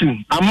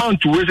calculation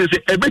amount wey sɛ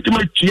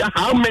ɛbɛtumi atua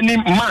how many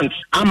months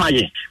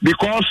amayɛ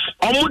because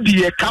ɔmo de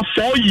yɛ ka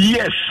 4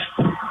 years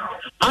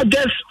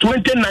August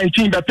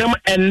 2019 that time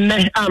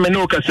enne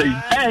ameno kasa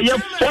yi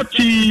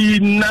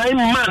 49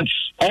 months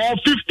or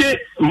 50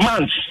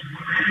 months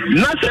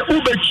na se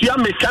ubetua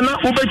meka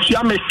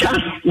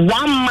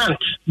 1 month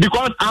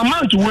because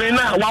amount we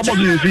na wa boss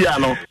here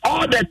no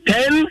all the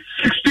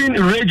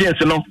 10-16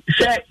 regions no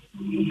say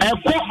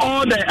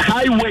all the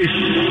highways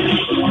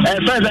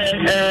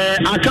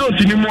account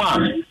ni mo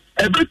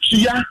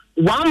ebetua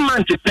 1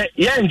 month pe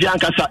ye nje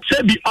ankasa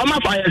se bi o ma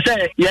fa ye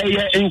se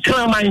ye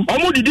nkraman o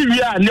mo didi wi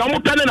a ne o mo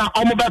pene na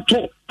o mo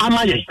beto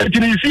amaye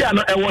etini fi a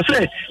no e wo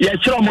se ye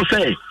kire o mo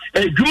se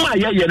edwuma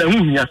ye na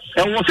huhia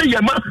e wo se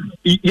ye ma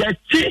ye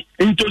ti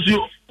ntosu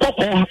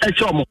kokon e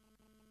kire o mo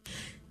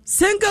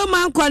single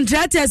man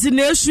contractors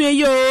na esu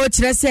yo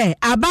kire se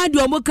abade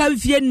o mo kan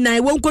fie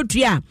nan won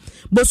kotua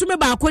bosume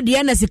ba ko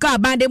de na sika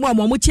abande mo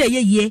mo che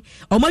yeye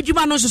o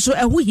madwuma no soso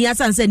eho hia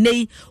sanse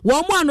nei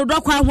wo mo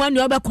anodo kwa ho ne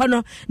obekọ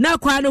no na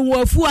kwa no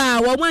ho afu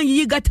a wo mo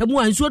yi gata mu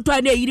anso to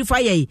na yiri fa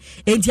ye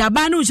enti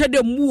abande wo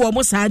hye mu wo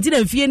mo santi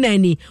na fie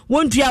nani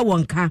wontua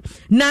wonka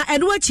na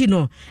enwachi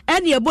no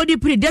ene body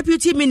pre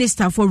deputy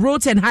minister for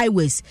roads and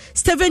highways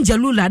Stephen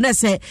Jalula na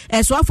se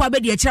so afọ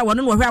abede kira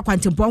wono no hwe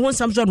akwantempo ho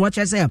samson wo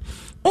kire se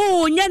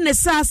o nya ne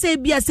sa se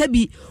bia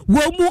sabi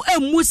wo mu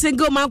emu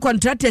single man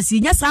contractors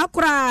nya sa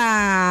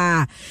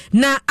akora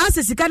na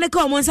asesika ne ka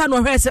omonsa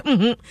no hwe se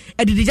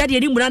edidijade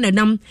ni mura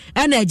nanam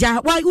ena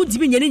eja wa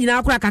untimi nyene nyina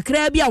akora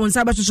kakra bia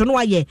wonsa besoso no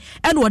waye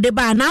ena ode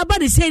ba na aba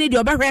de sei ne de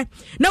obehwe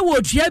na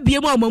wo tua bie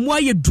mu amamu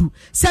ayedu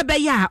se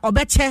be ya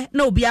obeche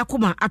na obi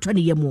akoma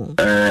atone yemu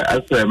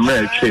asa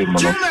me twe mo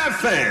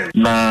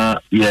na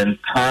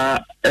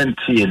yenta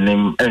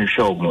NTNM and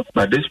show mo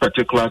but this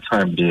particular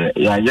time there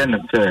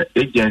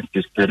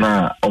agencies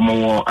na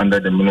omo under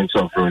the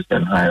Ministry of Roads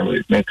and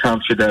Highways they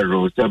consider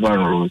roads urban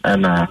roads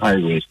and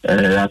highways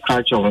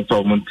culture on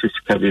so mo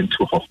cabin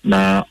to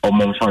na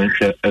omo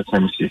function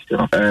SM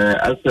system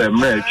as a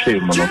mere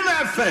mo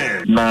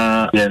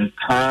na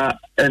yenta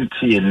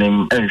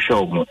NTNM and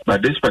show mo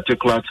but this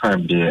particular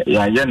time there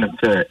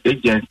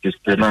agencies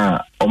na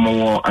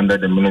omo under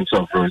the Ministry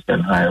of Roads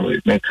and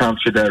Highways they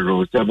consider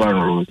roads urban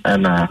roads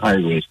and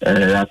highways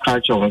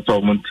culture on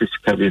so mo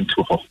cabin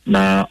to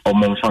na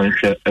omo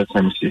function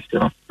SM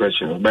system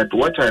but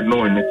what I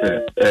know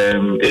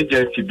is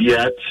agency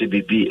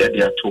BRTBB at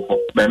their two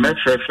but my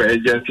friend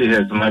agency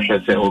has not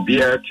said or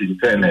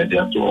BRT at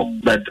their two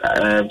but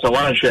so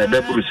one share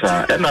the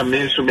Brusa and I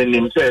mean so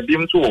many say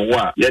dim to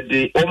what yet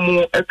the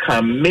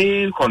omo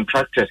main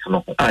contractors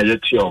no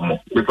yet yomo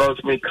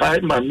because me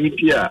climb my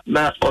media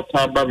na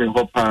otaba me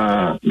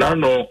hopa na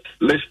no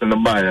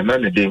listen by na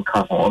ne den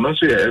ka ho no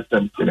so ya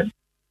SM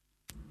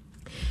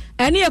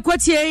Any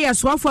equatie ya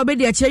swafo be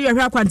de ache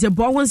yehwe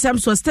akwantempo ho nsem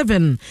so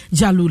Stephen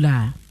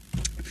Jalula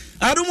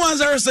Adum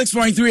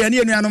 106.3 and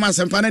you know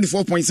Asempa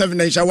 94.7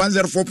 Nature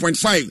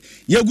 104.5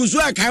 Yeguzu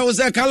akayo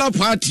ze kala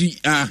party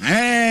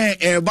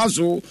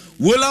baso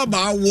wola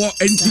ba wo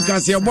enti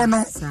Kasiebo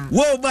no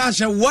wo ba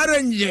hye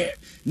warenje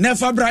na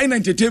fabra in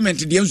entertainment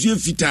de enso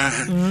fita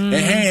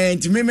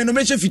enti me no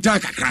me hye fita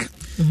kakra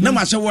na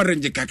ma hye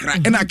warenje kakra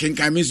na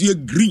kenkan me so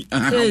green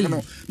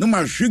no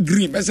ma hye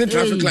green be say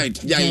traffic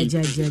light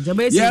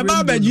ya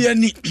ba ba ji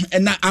ani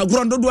na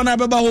agro ndodo na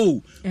beba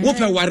ho wo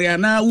pe ware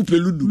na wo pe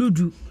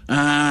ludu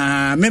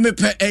meme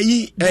pe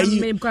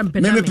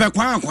meme pe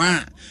kwa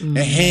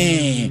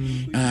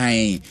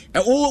ai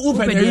o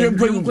pe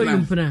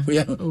na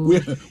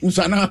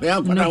usana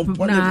ya kwa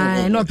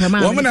no pe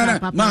ma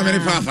ma me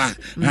papa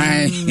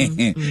ai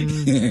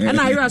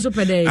ana ayo aso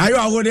pe dey ayo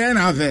awo dey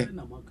na afa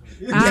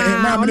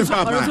ma me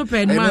papa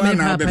ma me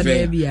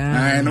papa bia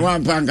ai no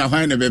wan panga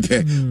hwan ne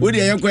bepe wo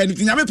dey yakwa ni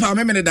nya me pa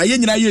me ne da ye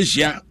nyina ye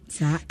hia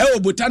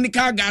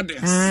Botanical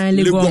Gardens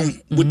Legon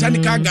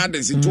Botanical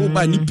Gardens to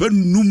ba nipa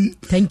num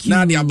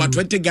na de about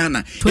 20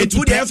 Ghana it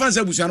would have fans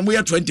abusan mo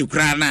 20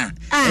 kra na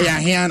ya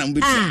hia na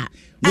mbetu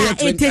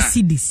 80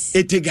 cedis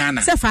 80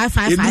 Ghana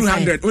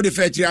 500 o de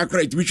fe tiri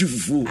akra it wichi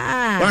fufu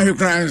wa hwe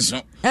kra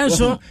enso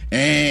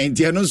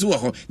ntia no so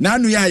ho na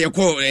anu ya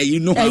yekọ you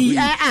know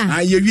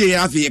ye wie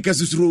ya afi ye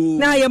kasusuro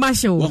na ye ma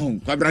hye wo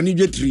kwabra ni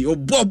dwetri o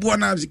bobo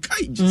na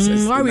kai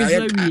Jesus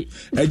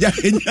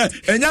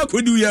enya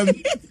kodu yam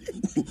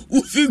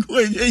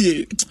ufigo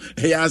yeye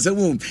ya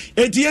asemu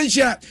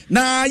etiensha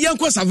na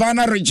yenko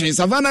Savannah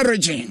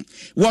region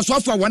was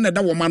offer one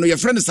that woman your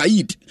friend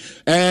Said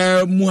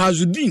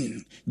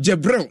Muhazuddin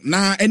Jebrel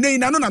na ene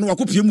ina no na no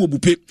akopie mu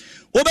obupe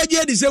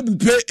obeje di se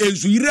bupe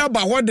ezuyire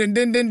aba ho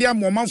dendenden dia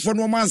momanfo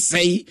no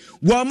masai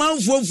wo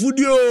manfo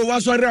fudio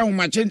wasori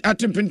ahomache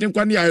atempenten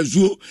kwane ya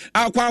azuo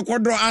akwa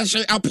akodro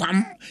ahye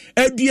apam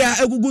adua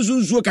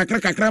agugusunsuo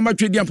kakra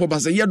matwedi ampo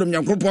basa yedom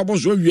nyankropo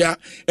aboso wia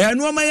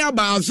eno ma ya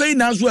ba afei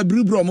na so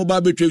abribro mo ba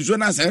betwezuo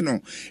na sai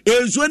no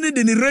ezuo ne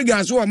de ni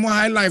rega so mo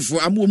high life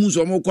amo mu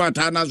so mo kwa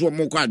ata na so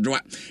mo kwa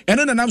adwa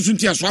eno na nam so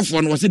ntia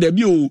soafo no wose da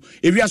bi o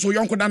ewia so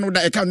yonko da no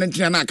da eka no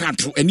ntia na aka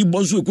to ani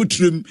bonso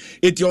ekotrem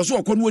eti oso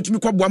okono otimi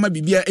kwabo ama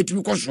bibia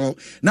etimi koso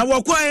na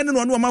wakwa ene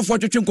no amafo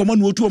twetwe nkomo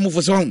no otu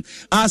omfo so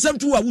asem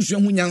tu awusu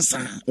hu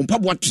nyansa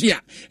ompabo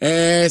atia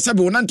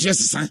sabe wonantia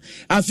sesa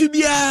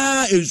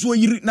afibia ezuo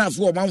yiri na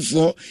afo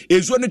omafo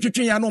ezuo ne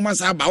twetwe ya no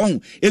masa aba won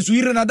ezu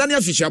yiri na dane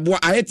afihabo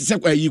ayete se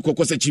kwa yi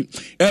kokosachi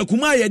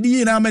kuma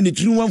yadi na ama ne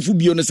tiri wanfo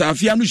bio no sa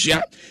afia no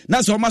hia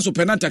na so maso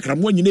penanta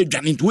kramo nyina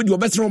adwane nto wodi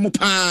obesere mo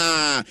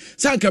pa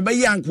sanka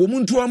bayi anko mu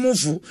nto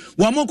omfo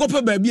wa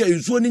mokopa baabi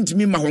ezuo ne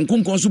ntimi ma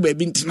honkonkon so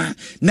baabi ntena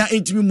na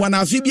entimi mo na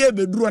afibia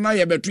ebeduro na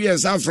ye beto ye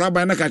sa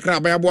fraba na kakra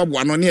aba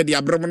aboabo no ne de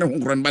abrem ne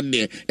honkron ba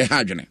de ha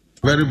adwene.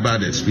 Very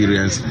bad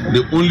experience.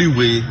 The only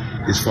way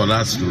is for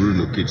us to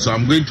relocate. So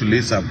I'm going to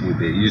lace up with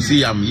it. You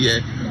see, I'm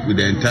here with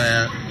the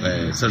entire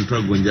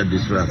Central Gonja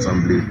District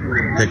Assembly,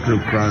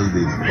 technocrats,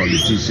 the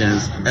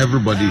politicians,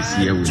 everybody is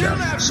here with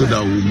us so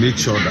that we make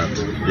sure that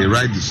the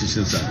right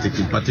decisions are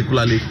taken,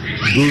 particularly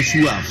those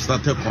who have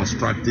started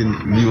constructing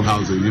new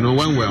houses. You know,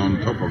 when we're on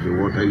top of the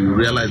water, you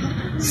realize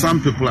that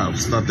some people have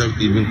started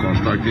even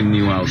constructing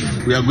new houses.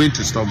 We are going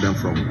to stop them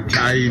from.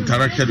 I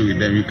interacted with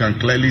them. You can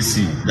clearly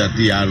see that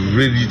they are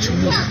ready to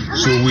move.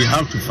 So we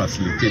have to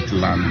facilitate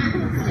land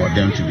for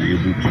them to be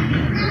able to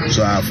move.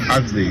 So I've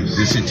asked the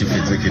district chief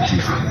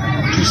executive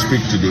to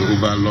speak to the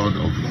overlord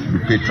of the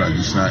Lupe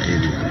traditional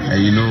area.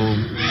 And you know,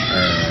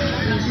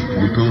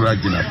 Lupe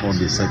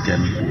Jinapon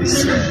II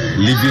is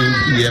living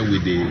here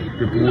with the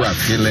people who are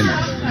feeling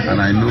it.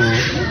 And I know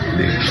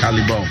the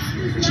caliber of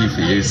chief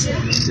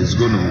is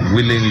going to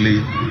willingly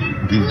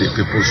give the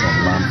people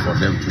some land for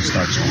them to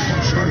start some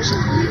construction.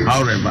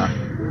 However,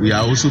 we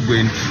are also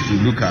going to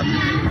look at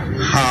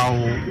how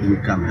we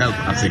can help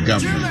as a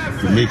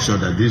government to make sure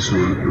that this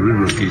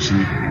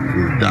relocation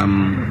is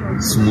done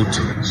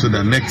smoothly so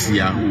that next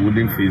year we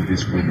wouldn't face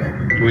this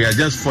problem. We are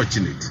just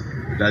fortunate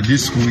that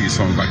this school is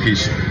on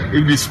vacation.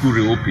 If this school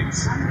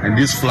reopens and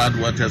these flood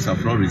waters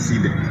have not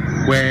receded,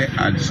 where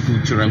are the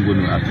school children going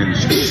to attend?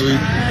 So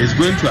it's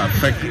going to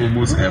affect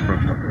almost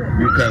everything.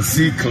 You can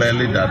see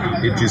clearly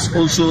that it is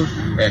also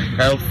a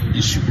health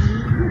issue.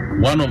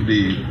 One of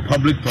the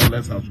public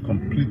toilets has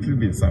completely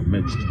been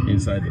submerged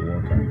inside the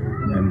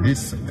water, and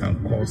this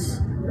can cause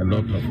a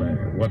lot of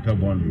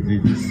waterborne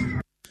diseases.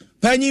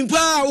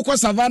 Panyimpa uko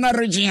Savannah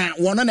region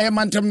wono na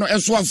emantem no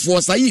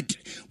esoafo Said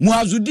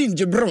Muazudin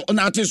Jibril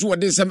na ateso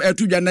wode sem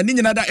atudwa na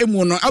nyina da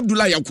emu no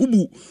Abdullah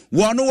Yakubu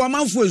wono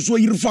wamanfo esuo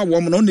yirifa wo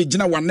no na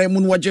gina wana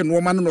emu no waje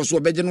no ma no so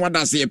beje no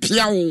wada se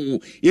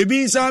piawo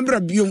ebi sambra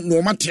biom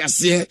no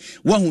matiase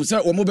wahu se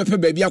wo mo bepe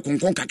baabi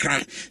akonkon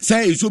kakra se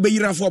esuo be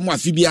yirafo mo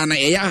afibia na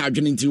eya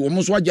adwene nti wo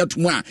mo so agya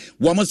tumu a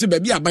wo mo se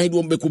baabi aban de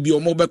wo mbeko bi wo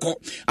mo beko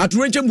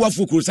atorenche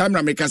muafo kuro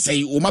sambra meka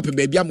sei wo ma pe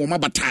baabi am wo ma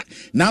bata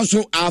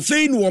nanso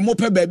afei no wo mo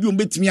pe baabi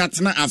betimi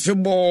atena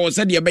afebo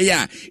se de be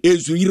ya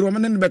ezu yiro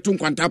mene beto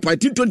nkwanta pa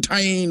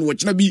titontan wo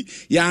kina bi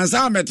ya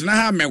ansa metena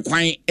ha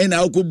mekwan ena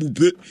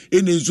akobupe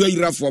ena ezu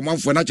yirafo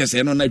manfo na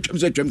kyese no na twem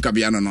se twem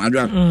kabia no no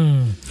adwa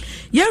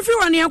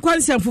everyone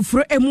yakwansa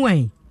fufuro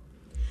emuan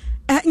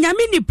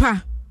nyame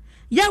nipa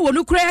ya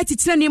wonu kura ya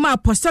titira ni ma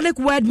Apostolic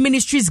Word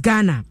Ministries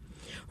Ghana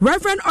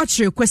Reverend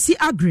Ochre Kwasi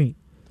Agri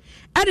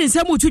Adin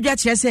samu tudwa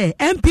kire se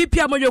MPP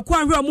amoyoko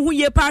anhwe omo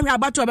ye pa ahwe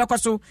abato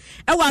obekoso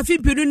e wa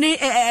afimpinu ni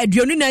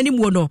aduonu na ani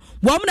mu no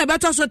wo mo na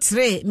beto so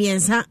 3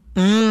 miensa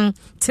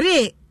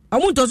 3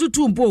 omo ntozu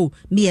tumpo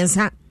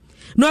miensa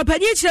no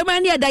opanyi kire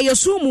mani eda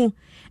yesumu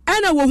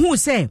ana wo hu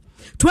se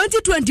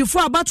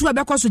 2024 abato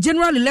obekoso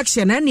general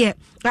election ane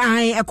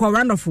ekọ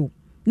ranofo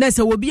na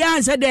se obi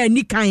ansa da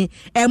ni kan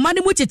e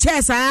mane mu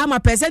cheche sa ma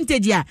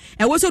percentage a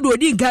e wo so do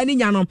odi nkan ni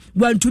nya no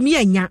wantumi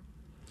anya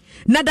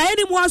na da ye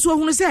ni mu aso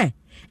hu se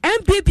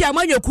MPP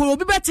amanyoko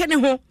obi bete ne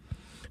ho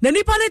na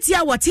nipa ne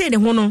tia wote ne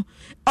ho no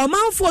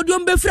omanfo dio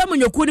mbefra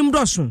amanyoko nim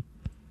doso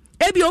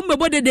ebi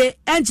ombebo dede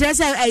enkyere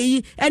se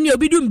ayi ene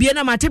obi dum bie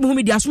na matem ho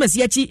media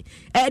asomasi achi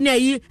ene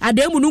ayi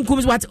adamu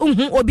nunkum wat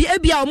obi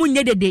ebia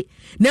omunye dede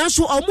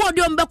nanso omo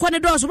dio mbekọ ne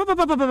doso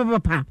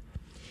papa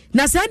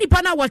na sa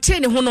nipa na wote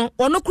ne ho no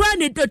ono kura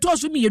ne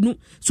toso mienu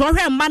so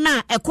hwe mma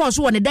na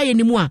ekoso won ne daye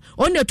ni mu a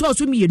on ne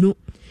toso mienu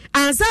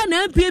ansa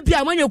na MPP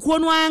amanyekuo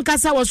no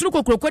ankasa wosoro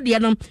kokrokode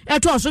no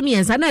eto so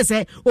miensa na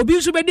se obi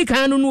nso bedi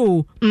kan no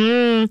no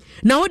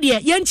na wo de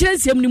ye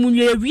nkyerensem ni mu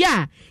nwie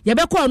a ye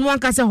bekọ no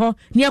ankasa ho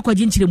ne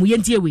akwaji nkyeremu ye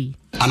ntie we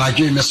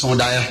anadwe me so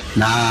dae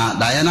na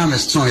dae na me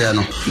so ye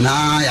no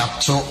na ya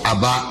to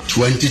aba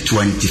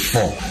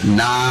 2024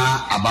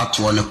 na aba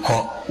to no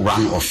ko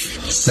run off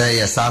say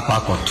yes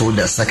akwa to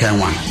the second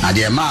one na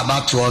de ma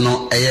aba to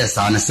no yes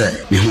ane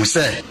say me hu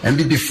say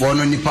MBB for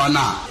no nipa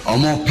na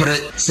omo pre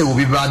say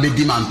obi bra be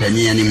di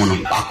mampani ani mu no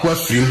akwa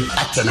frim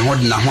atene ho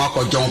na ho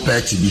akọjon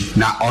party bi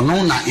na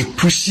ono na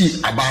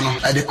epushi aba no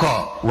e de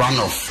ko run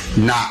off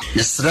na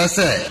me stress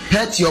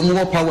party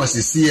omo power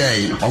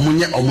CCA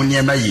omo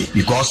niema yi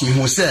because me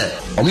hu say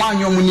omo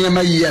anyo omo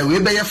niema yi we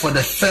be for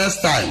the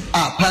first time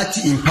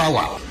party in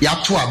power ya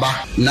to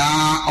aba na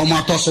omo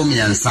atoso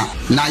miensa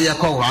na ye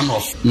ko run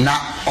off na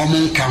omo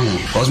nka ho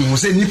because me hu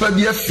say nipa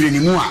bi afire ni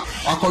mu a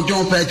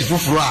akọjon party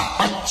foforo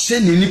a che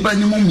ni nipa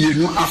ni mu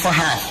mienu afa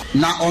half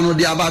na ono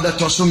de aba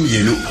beto so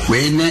mienu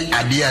we ne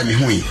ade a me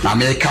hu na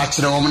me ka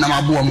kire omo na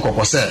mabo omo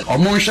kokose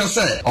omo nhwe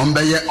se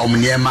ombeye omo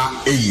niema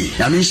eyi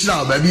na me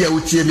nhira ba bi a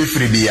wutie me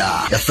firi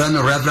bia ya friend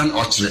Reverend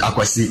Ochre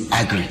Akwasi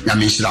Agri na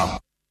me nhira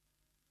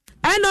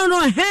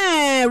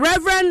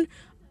Reverend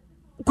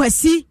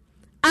Kwasi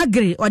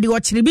Agri or the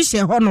Ochre bi she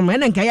hono me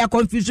na nka ya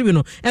confuse we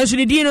no enso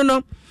ne din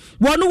no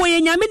wono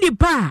we nyame di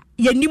pa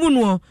ye nimu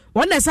no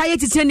wona sa ye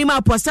tete nimu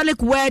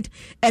Apostolic Word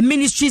and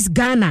Ministries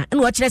Ghana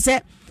and wo kire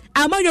se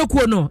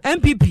amanyokuo no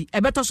MPP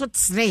ebeto so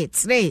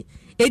 3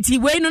 eti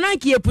we no na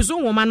nka epuso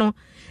nwoma no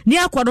ni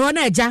akodo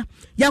na eja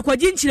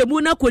yakwaji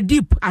nchiremu na ko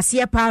deep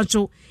ase pa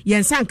nso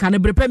yensa nka no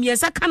brepam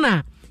yensa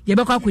kana ye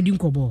bekọ akodi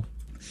nkobo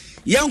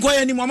Yanko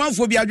ya ni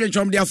mamanfo bi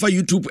adwetwom de afa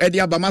YouTube e de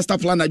aba master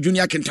planner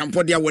junior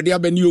kentampo de awode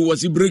abani o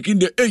was breaking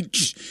the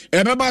age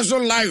e beba so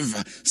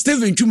live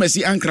Stephen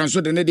Chumasi ankran so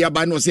de ne de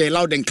aba no say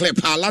loud and clear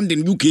pa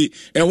London UK e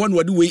won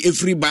wadi we e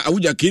free by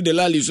awuja ke de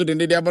lali so de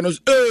ne de aba no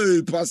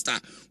pastor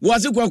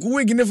was kwa ku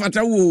we gine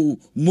fata wo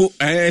mo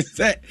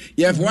se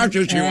ye fo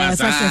atwetwe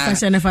wasa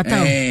fashion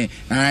fata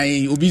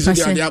ai obi so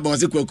de aba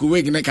was kwa ku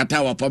we gine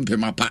kata wa pompe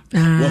mapa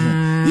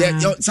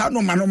wo sa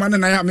no mano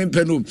na ya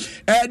mempe no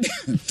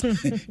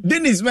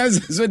Dennis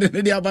so the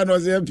lady abano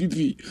say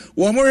PP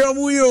wo mo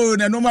yo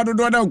na no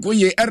madodo da ko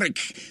ye Eric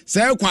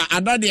say kwa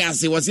adade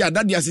ase wo say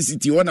adade ase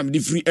city wona me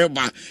free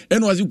eba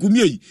eno wo say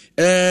kumie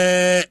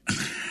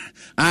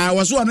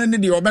waso anu ne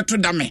de obeto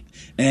dame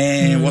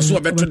waso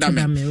obeto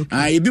dame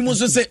ebi mo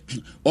so say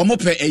o mo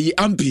pe eyi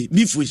ampe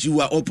bi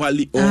foshiwa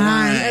opali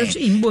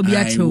imbo bi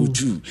acho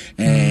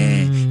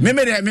me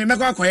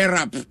kwa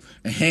rap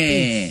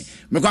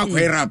me kwa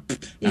rap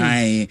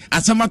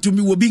asama to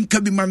mi wo bi nka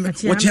bi ma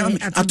wo cham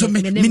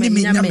atome mini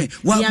nyame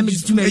wa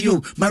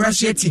yo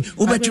marasheti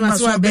obetuma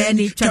so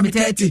abeni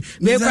chamiteti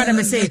me kwa da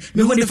me say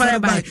me hu the fire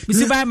by me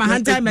si by my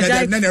hand time me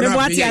dai me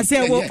wati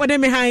ase wo for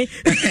dem high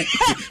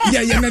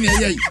yeah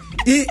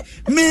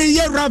me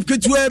ye rap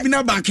ketwa bi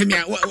na back me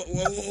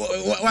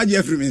wa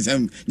je free me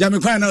sam ja me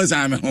kwa na o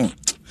sa me ho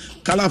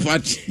kala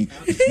party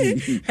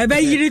ebe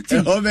yiriti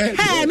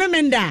hey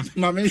memenda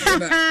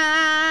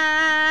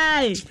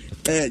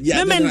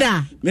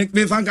memenda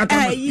me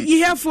fankata you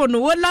hear phone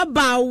wala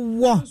ba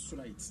wo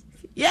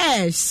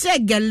yes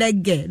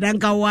segelege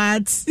danka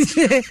what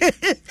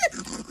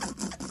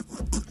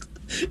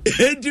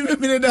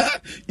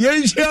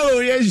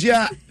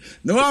Yensha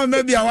no one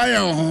maybe a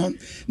wire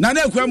na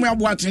na kwa mu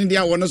aboaten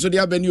dia wono so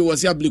dia bani wo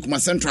se Ablikuma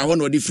Central ho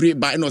no di free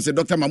ba no se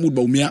Dr. Mahmoud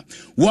Baumia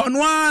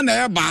wono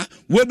na eba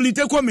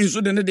woblite kwa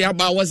so de ne dia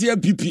ba wo se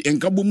PP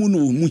enkabo mu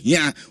no mu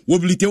hia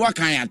woblite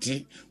wakan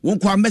ate won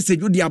kwa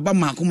message odi aba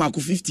mako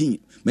 15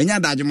 menya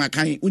daje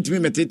makan untimi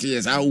metete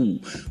yes awu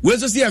we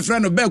so see a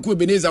friend of Beku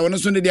Ebeneza wono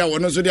so ne dia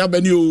wono so dia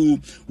bani o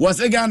wo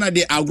se Ghana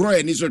de agro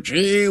eni so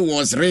twe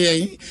was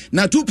re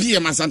na 2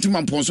 pm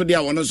asantuma mponso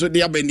dia wono so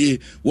dia bani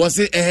wo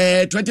se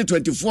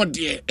 2024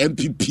 de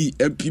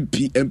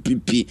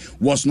MPP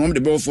was no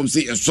the ball from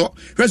say so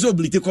first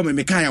oblite come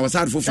me kan ya was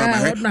hard for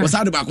farmer was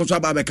hard ba ko so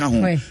ba be ka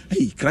ho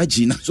hey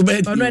kraji na so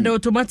be no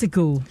automatic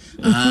o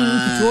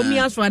so me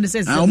as for the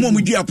say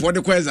mo dua po de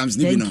exams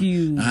ni bi no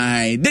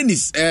ai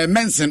Dennis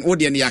Mensen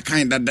odi ne ya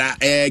kan dada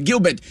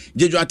Gilbert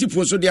Jeju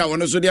Atipo so dia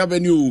wono so dia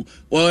bani o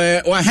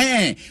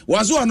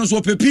was one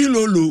so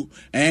pepilolo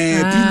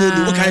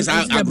pilolo wo kan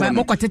sa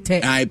agro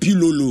ai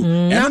pilolo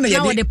e no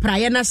na de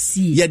prayer na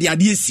si ye de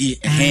ade si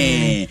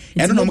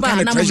I don't know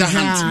kind of treasure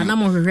hunt.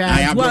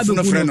 I have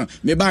no friend.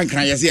 Me bank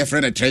can say a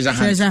friend a treasure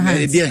hunt.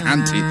 Dear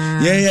hunt.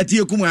 Yeah,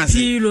 tia kuma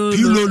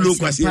Pilo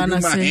kwasi kuma.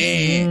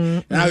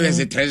 Now is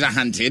a treasure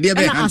hunt. Dear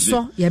be hunt.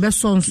 Ya be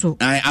sonso.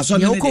 I saw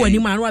you ko wani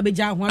ma no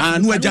abeja ho.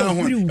 No aja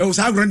ho. E wo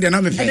sa grande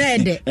na me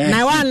fe.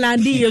 Na wa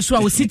landi yesu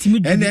a wo city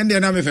mi. Ende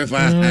na me fe fa.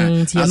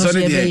 I saw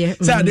the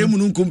say dey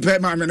munu kumpe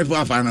ma me ne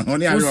fa fa no.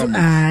 Oni ayo.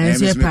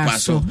 Me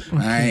paso.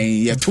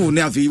 Ai ya to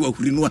na afi wa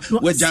huri no.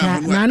 Wa ja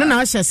ho. Na no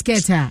na o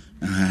skirt a.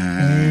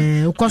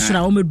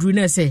 Ukosura o medru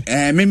na se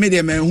me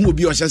de me hu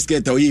obi o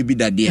skirt o ye bi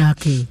dade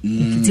okay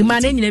ti ma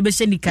na nyina be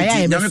she nika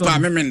ya e be so me pa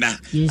me menda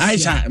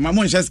Aisha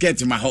mama on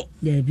skirt ma ho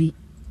ya bi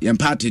yem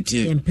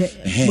patete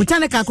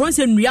mutane ka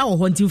kronse nnua wo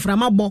ho nti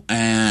mframa bo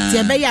ti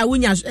e be ya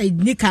wunya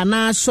nika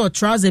na short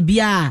trouser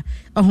bia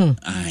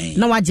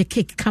na waje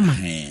cake kama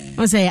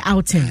on say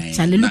outing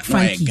chale look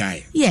funky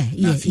yeah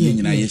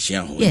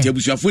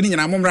tebusuafo ni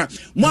nyina momra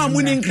mo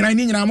amuni nkran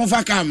ni nyina mo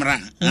fa camera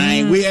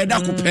we eda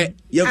kopɛ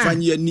ye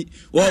fanye ni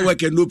o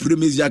work no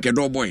premise jacket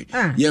do boy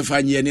ye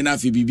fanye ni na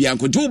fi bibia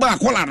nko ba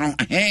kola no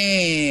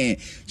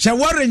she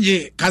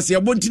orange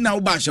Kasiebo ntina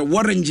wo ba she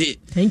orange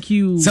thank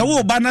you se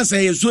wo ba na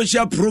say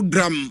social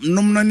program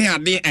nom no ne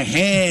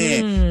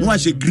ade no wa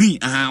she green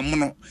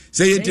mono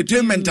say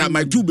entertainment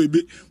my two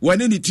baby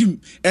one any team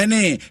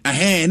ene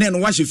ne no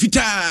wa she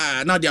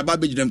fita na de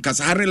ababe dem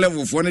kasa high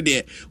level for ne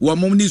de wo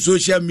mom ni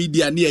social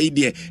media ne ai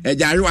de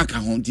ejare waka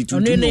ho titu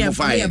no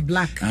fire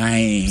black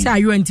say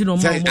you enti no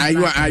mo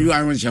ayu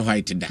I want to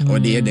white da or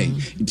the day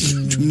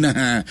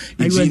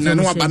na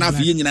no abana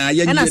fi nyina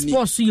ya nyina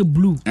sports you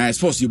blue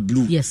sports you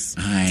blue yes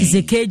it's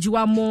a cage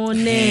wa mo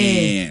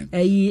ne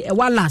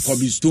wallace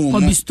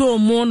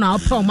Cobblestone mo na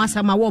opa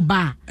masama wo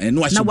ba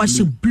na wa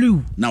she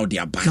blue now they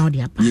are back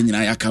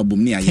nyina ya ka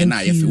bom ne ya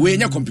na ya fi we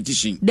nya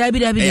competition dabi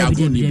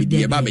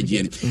ba be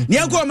je ne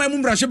ko ma mu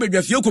mrahye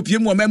badwafie kopie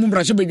mu ma mu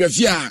mrahye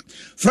badwafie a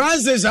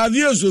Francis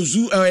Avio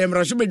Zozu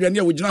mrahye badwane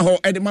a wogina ho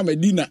edema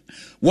Medina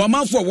wo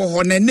manfo wo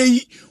ho na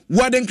nei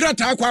wade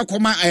nkrata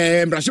akoma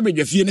mrahye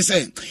badwafie ne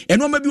se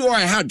enoma bi wo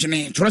ha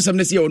dwene torosam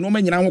ne se ye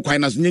enoma nyina ho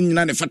kwan na so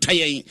nyina ne fata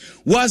yen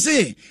wo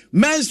se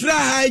menstrual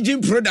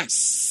hygiene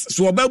products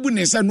so obabu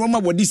ne se enoma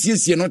wode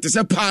siesie no te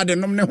se pad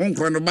nom ne ho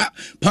nkro no ba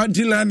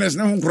panty liners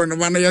ne ho nkro no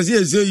ba na ya se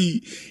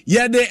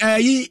ye de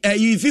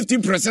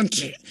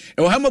 50%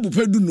 e wo ha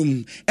mabupa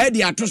dunum e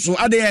de atoso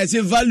ade ya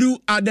se value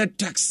added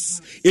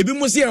tax ebi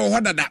mo se ye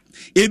ho dada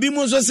ebi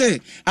mo so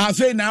se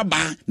afei na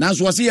ba na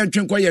so se ye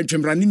ntwenkwa ye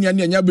ntwemra ne nya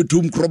nya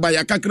betum kroba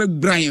ya kakra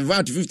Brian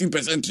VAT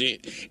 15%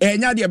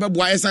 enya de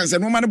beboa essence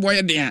no ma ne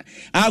boye den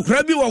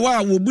akra bi wo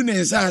wa wo bu ne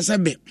nsa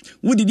sebe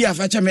wudidi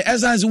afacha me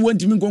essence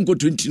wontimi nkonko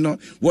 20 no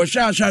wo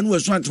hwa no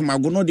wasu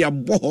antomago no de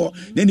aboho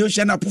ne ne o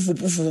hye na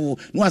pufu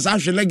no asa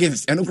hwe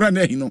leggings eno kra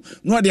na hino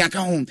no de aka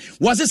ho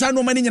wo se sa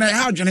no ma ne nyina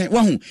ha adwene wo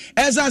ho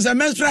essence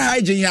menstrual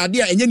hygiene ya de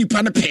enya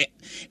nipa ne pe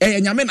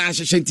nyame na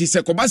ahyehye nti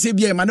se koba se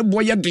bia ma ne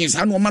boye den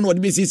sa no ma no de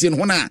be sisi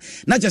no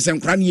na kyese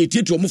nkra ne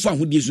yetietu omo fa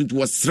hodie so nti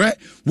wo sre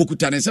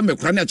bokuta ne se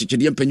mekra ne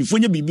akyekede mpanyifo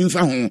nya bibi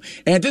mfa ho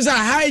ente sa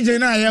hygiene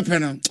na ye pe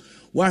no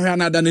wa hwa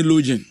na da ne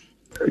login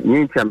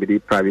ni chambi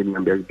private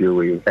members bill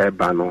we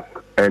bano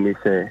and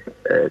it's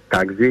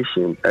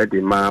taxation at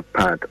the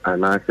part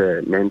and as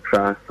a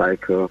menstrual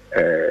cycle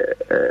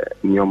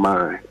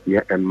nyoma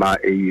yeah ma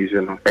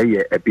usual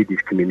a bit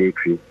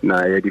discriminatory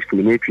na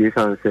discriminatory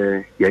san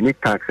say you need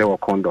tax or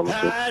condom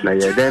so na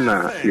you then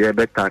you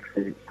be tax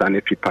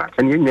sanitary part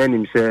and you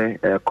name say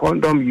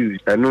condom use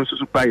no so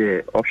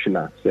super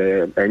optional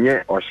say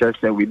enye or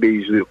say we be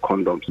use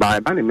condoms by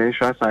the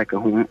menstrual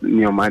cycle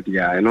nyoma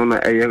dia no na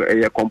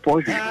a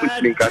compulsory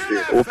think as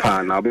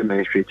opa na be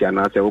menstruate and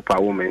as opa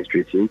woman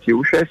menstruate nti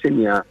wo hwese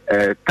nia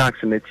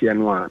tax netia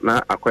no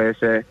na akoye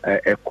se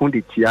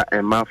ekonditia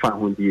emafa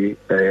hundie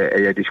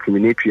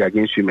discriminatory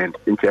against women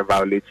nti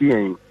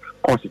violating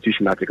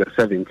Constitution Article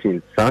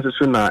 17.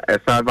 So na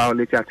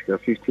violate Article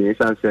 15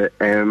 say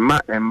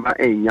emma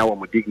enya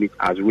wo dignity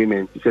as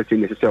women say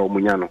necessary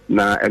omunyano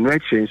na eno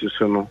exchange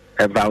so no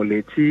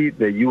violate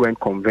the UN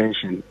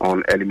Convention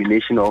on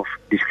Elimination of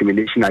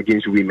Discrimination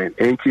Against Women.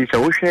 Enti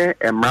so wo hwe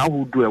emra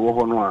hudu ewo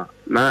ho no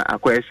na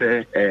akoye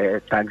se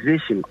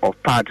taxation of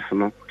parts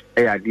no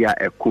idea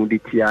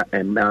ekunditia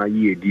na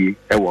yedi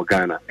ewo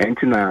Ghana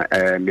entina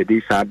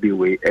medisa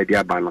biwe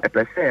ediaba no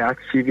epese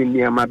achieving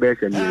near my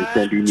best and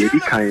send in yedi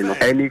kind no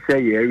any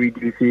say ye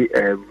reduce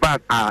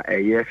VAT a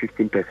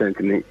 15%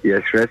 ni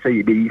ye stress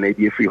ye be na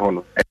die free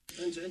hono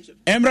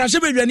emrahye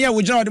badwane a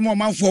wogina wode mo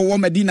manfo wo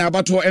Medina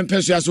abato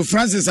empeso aso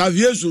Francis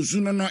Avio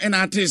Zozu no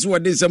ena atese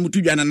wode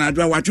nsamutu dwana na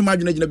adwa watwema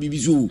adwena gina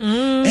bibizu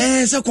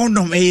se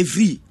condom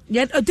free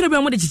yet otrebe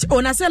mo de chiche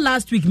ona say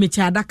last week me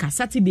chadaka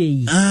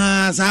Saturday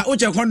sa o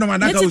che condom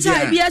adaka o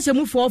sia bia hye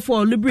mu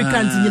for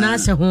lubricant nyina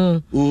hye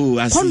ho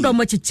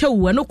condom chiche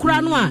wo no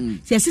kura no a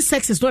say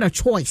sex is not a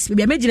choice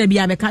bia me gina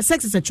bia me ka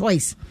sex is a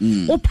choice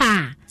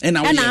opa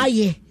na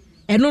aye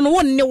eno no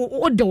wonne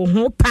wo de wo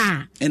ho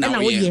pa na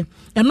wo ye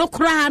eno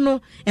kura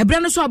no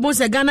ebre no so abon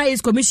se Ghana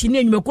is commission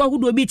enwumako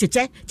ahudo bi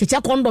cheche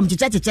condom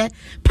cheche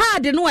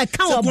pad no e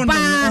ka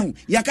oba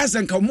ya ka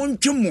senka mo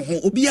ntwem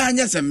ho obi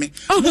anya seme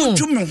mo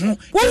ntwem ho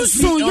wo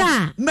so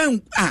ya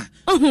men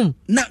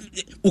na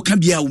o ka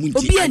bia wo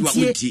nti adwa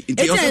nti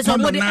o so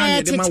mo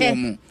na de ma wo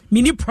mo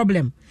mini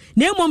problem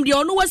na emom de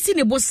ono wasi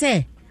ne bo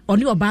se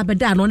oni oba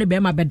beda na oni be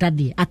ma beda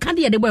de aka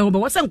de boy ho be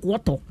wo se nko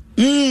to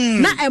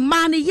na e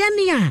ma ne ye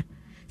ne a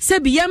se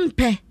bi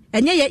yempe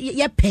enye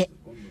ye pe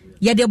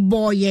ye de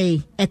boy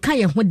ye e ka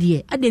ye ho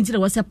de adenti na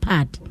wo se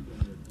pad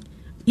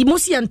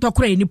imosi en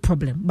tokora any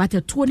problem but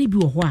a to ni bi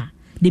wo ho a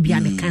de bia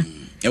meka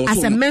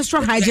as a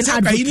menstrual hygiene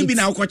advocate bi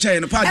na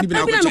ukocha no pad bi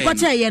na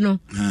ukocha ye no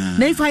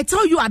na if I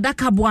tell you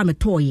adaka bo am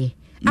to ye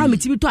a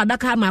metimi to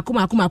adaka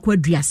makoma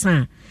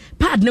aduasa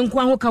pad ne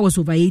nkwa ho ka was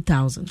over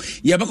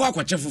 8,000 ye be ko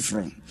akwache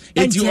foforo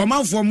enti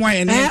omanfo mo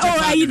aye ne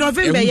ayi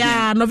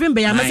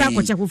November ya masa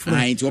akwache foforo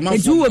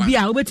enti wo bi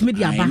a obetumi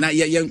di aba na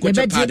ye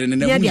nkwache pad ne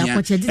na mu ya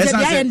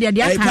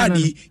pad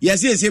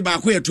ye ba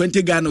ko ye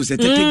 20 Ghana o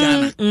 30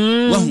 Ghana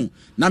wahu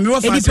na me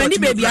wo fa so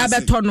baby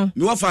abeto no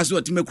me wo fa so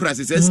otime kura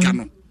se ska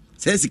no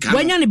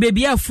wanya ne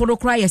baby a foro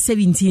kra ya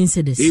 17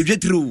 cedis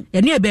dwetru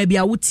ya ne baby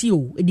a wuti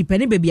o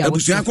depend baby a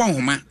wuti abusua kwa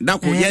homa da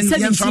ko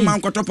yen fa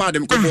man kwoto pad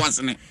me ko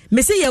wasene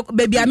me se ye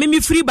baby a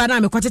me free ba na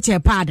me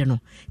kwache pad no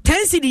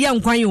 10 cedi ya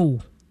nkwan o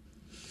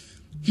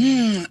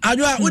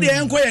adwa wo de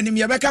enko ya nim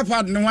ye beka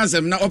pad no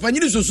wasem na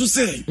opanyiri soso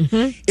se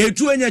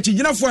etu anya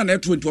chiginafo na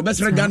etu nti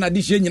obesere Ghana de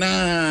hye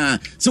nyina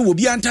se wo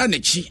bi anta na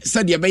chi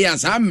se de be ya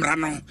sa mra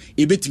no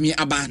ebetimi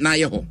aba na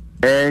ye ho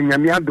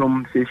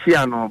nyamiadom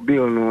seshia no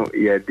bill no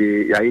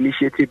ya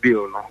initiative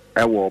bill no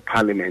ewo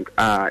parliament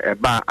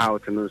eba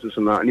out no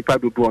so na nipa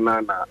dodo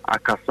na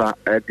akasa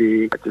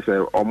de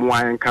say omo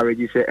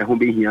encourage say ehun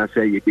be hia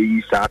say ye be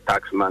use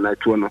tax na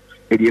to no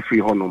e dey free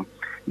honom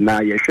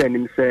na ye hwe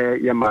nim say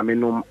ye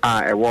mamenom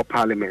ewo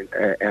parliament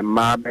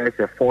ma be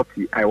say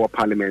 40 ewo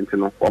parliament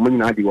no omo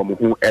nyina de omo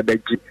hu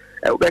ebeji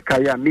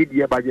ubeka ya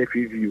media budget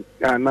review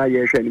na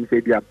ye hwe nim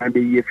say bia ban be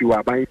ye fi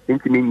wa ban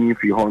intimi nyi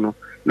free hono.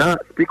 Now,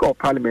 Speaker of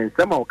Parliament,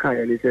 some of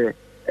can say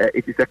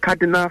it is a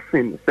cardinal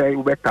sin. Say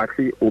we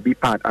taxi or be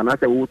part, and I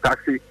say we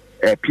taxi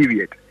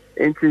period.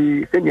 And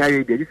see, senior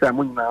idea. This is na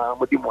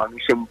modi mo anu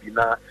shemu bi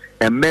na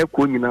emme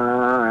ko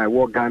nyina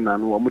wo Ghana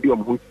no modi o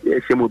mo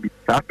shemu bi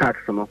tax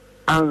no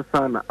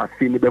ansa na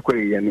afini be ko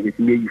ye no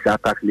itimi yi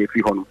tax na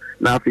free hono.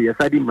 Na afi ye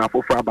sadi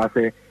mrafo fra ba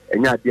say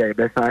enya dia e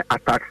be say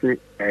taxi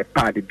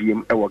pad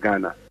biem e wo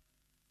Ghana.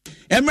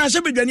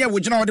 Emrashe bedwane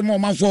wogina wode mo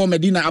manfo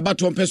Medina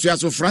abato mpesua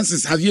so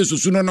Francis Javier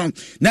Susuno no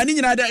na ni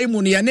nyina da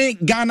emu ne ne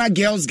Ghana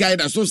Girls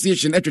Guide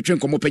Association etwetwe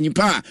nkomo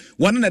panyimpa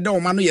wona na da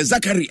oma no ye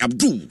Zakari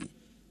Abdul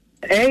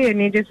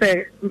ni de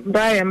say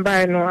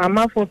buy no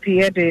amafo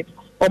pie de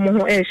omo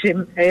ho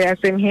ehim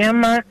asem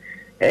hiama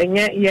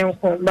nya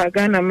yenko ba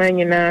Ghana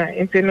manyina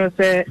intino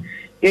say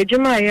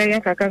ejuma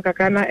ye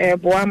kaka na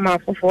eboa ma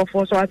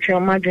fofofo so atwe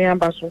omadwen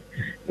abaso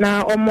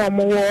na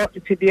omo wo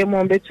tidie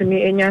mo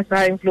betumi enya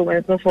sa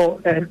influence no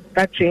for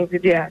that change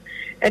there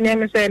ene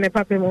me say ne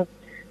papemo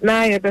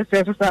na ye be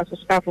say so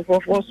staff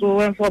fofofo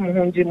so inform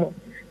ho ndimo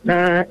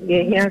na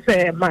ye hia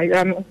say ma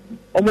ya no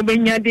omo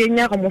benya de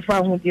nya omo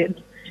fa ho de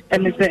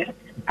ene say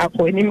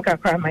akọ enim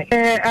kakra mai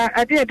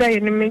ade da ye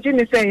ni menji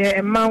ni say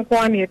ye man ko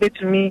an ye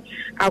betumi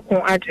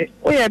akọ ade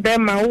o ye be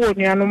ma wo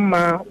nuanu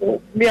ma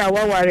bi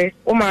awaware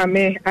o ma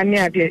me ani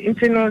ade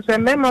intino say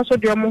me ma so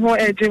de omo ho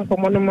eje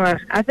nkomo no ma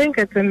I think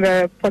it's in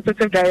the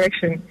positive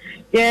direction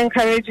ye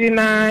encourage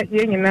na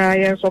ye nyina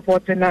ye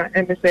support na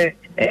and say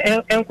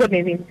enko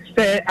ni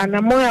say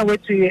anamo ya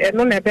wetu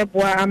no na be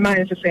boa ama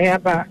nsese ya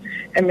ba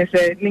and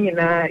say ni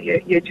nyina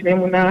ye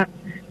jinemu na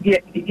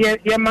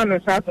yeah, man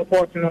is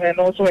support and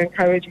also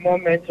encourage more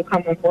men to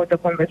come on board the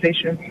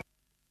conversation.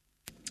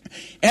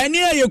 Any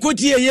ye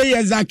koti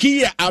ye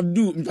Zakia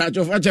Abdul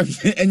mpachofacha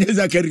enye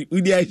Zakari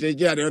udi aisha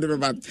jare ode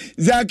baba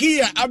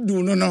Zakia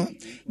Abdul no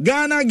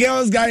Ghana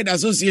Girls Guide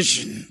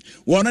Association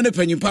wona ne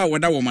panyimpa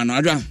woda wo ma no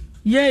adwa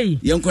yey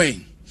yenkoi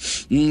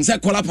say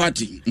color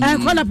party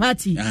color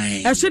party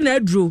so na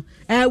adro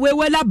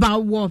we la ba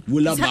wo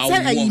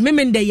say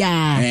memende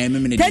ya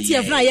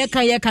 30 na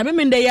ye kan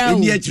memende ya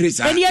eni achire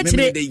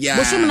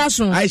bosum na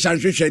so aisha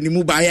hwehwe ni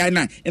mu ba ya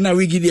na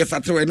we gidi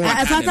efata we no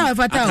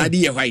afata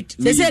adi ye white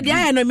say dey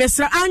ya no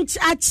mesra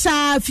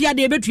acha fia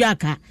de betu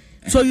aka.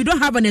 So you don't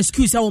have an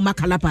excuse for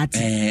makala party.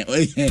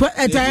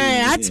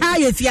 Acha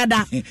ye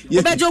fiada.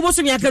 Obejo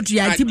boso mi akatu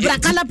ya ti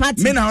brakala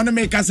party. Me na ono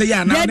make say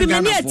ya na Dabi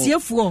me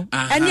etiefo.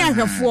 Ani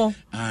ahwefo.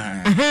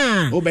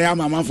 Aha. Obe ya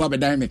mama fo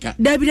abedan meka.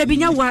 Dabi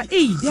nya wa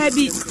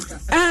dabi.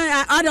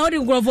 Ada odi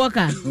ngrofo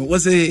ka. Wo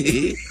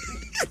say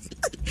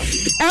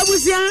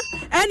Abusia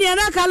ani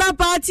ana kala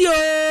party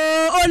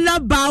o la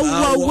ba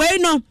wo we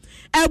no.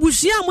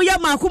 Abusia mo ya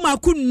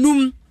maku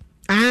num.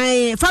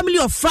 Family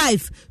of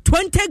 5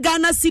 20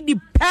 Ghana cedi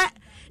pe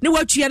ne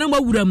watua na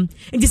mawuram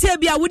nti se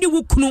bia wodi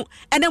wukunu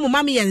ene mo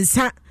mame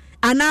yensa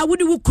ana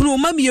wodi wukunu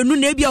mame yenu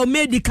na bia o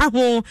medi ka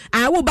ho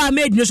wo ba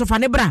medi no sofa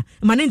ne bra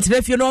ma ne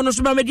ntrefie no no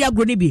so ba medi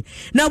agro ne bi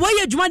na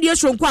woyɛ dwuma de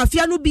sonko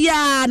afia no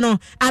bia no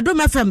Adom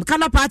FM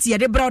kana party ye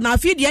de bra na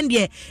afia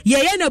de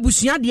ye na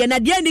busua de na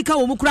de ni ka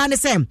wo mukura ne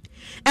se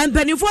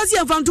empanifo si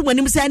emfa nto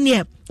manim se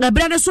ne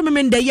bra ne so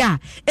memende ya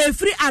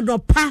efri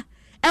adopa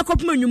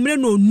ekopuma nwumre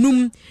no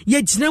num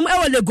ye ginam e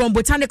wole Gon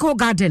Botanical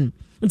Garden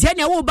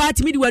ntene wo ba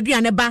timi di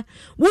waduane ba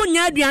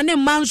wonya aduane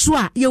manso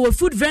a ye wo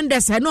food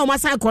vendors na o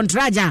masa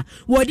contraja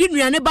wo di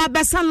nuane ba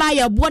besa la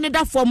ye bo ne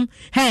da fom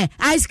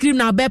ice cream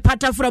na be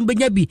pata from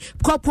benyabi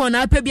popcorn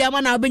na pa bia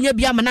ma na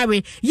benyabi ama na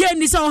we ye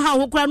ni so ha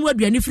ho kura no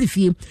aduane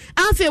frifie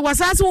afi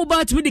wasase wo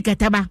ba timi di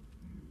ketaba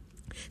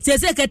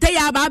sese kete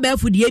ya ba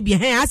afudie bi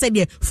ase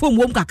de fom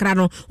wom kakra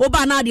no wo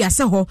ba na de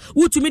ase ho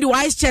wutumi de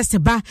wise chest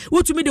ba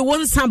wutumi de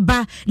wonsa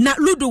ba na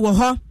ludo wo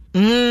ho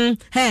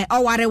Hey,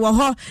 ɔware wɔ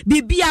hɔ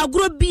bibia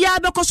agro bia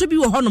bɛkɔ so bi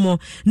wɔ hɔ no mo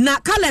na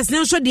colors ne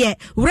nso de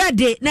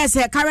ready na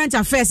sɛ current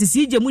affairs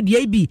CJ mu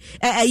de bi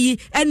ayi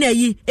ɛna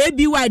ayi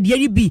ABY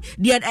de bi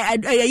de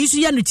ayi so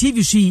yɛ no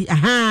TV so yi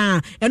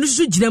ɛno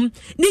so gyinam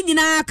ne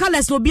nyina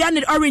colors no bia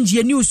ne orange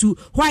yɛ news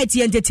white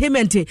yɛ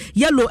entertainment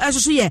yellow ɛso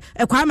so yɛ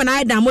kwame na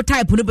idan mo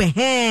type no be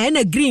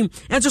ɛna green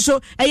ɛso so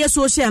ɛyɛ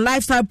social and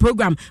lifestyle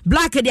program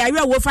black de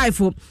ayi wo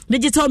 5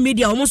 digital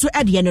media ɔmo so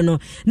ɛde no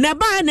na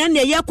ba na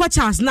yɛ kɔ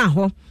Charles na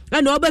hɔ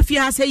ana oba fi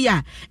ha say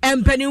ya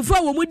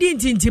empanimfo wo mu di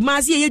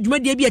ntintima se ye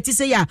dwumadie bi ati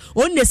say ya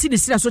on na si ne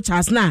sira so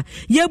Charles na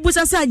ye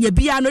busa sa nya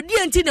bia no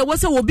die nti na wo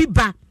se wo bi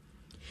ba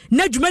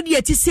na dwumadie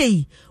ati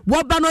say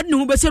wo ba no ne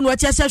hu be se no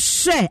ati se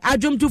hwe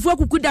adwomtufo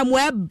kukuda mo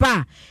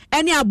eba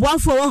ene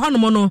aboafo wo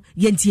hono no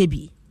ye ntie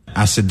bi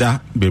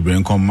Asida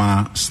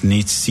Bebrenkoma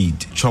Snake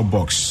Seed Chop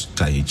Box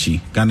Taichi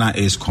Ghana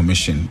Ace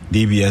Commission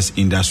DBS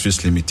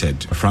Industries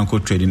Limited Franco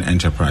Trading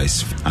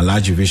Enterprise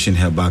Alaj Vision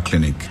Herbal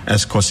Clinic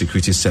Escort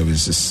Security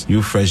Services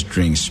U Fresh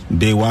Drinks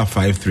Dewa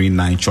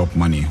 539 Chop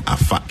Money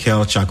Afa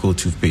Kel Charcoal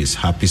Toothpaste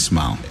Happy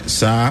Smile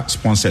Sa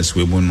sponsors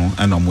Webuno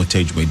and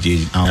Omotage Media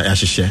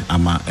Ashishe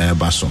Ama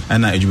Baso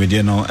and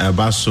Ejumedie no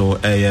Baso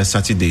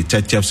Saturday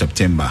 30th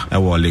September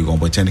Ewo Legon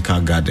Botanical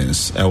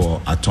Gardens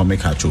Ewo Atomic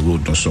Hatcho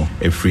Road no so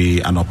a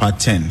free and Part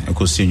 10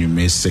 Ekosinu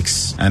May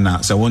 6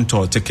 and so one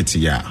to ticket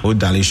ya o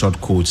dali short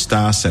code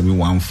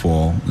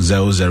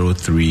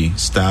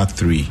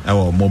 *714-003*3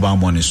 our mobile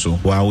money so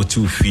wa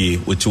two fee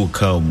we two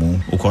call mu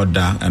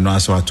ukoda and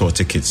also our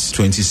tickets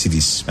 20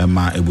 cedis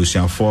ma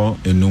ebusia for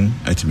enum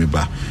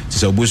etimiba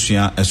so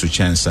ebusia esu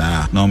chance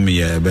no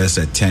me best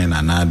 10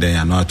 and then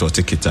and our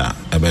ticket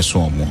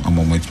ebeso mu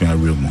amomo etimi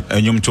real mu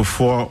enyum to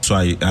 4 so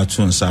I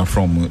atunsa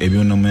from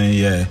ebiunum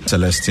ye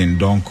Celestine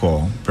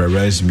Donko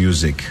Perez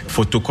Music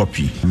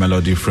photocopy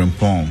Melody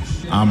Frimpong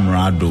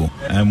Amrado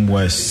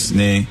M-West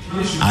ne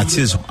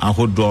artist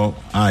ahodo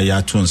a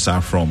ya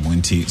tunsa from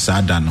nti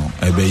sadano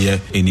ebeye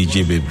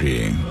enije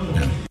bebre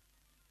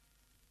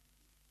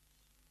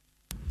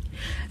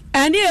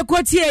Ani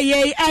ekotie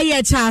ye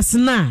aye Charles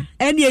na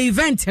any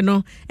event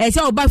no e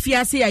se oba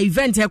fiase ya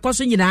event e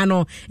koso nyina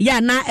no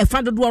ya na e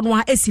fa dodo no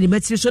a esiri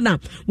matiri so na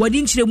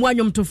wodi nkyiremu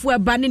anwomtofo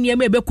eba ne ne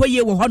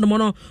ebekoye wo honom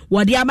no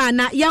wodi ama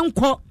na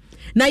yenko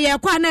na ye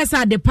kwa na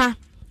esa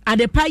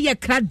adepa ye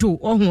krado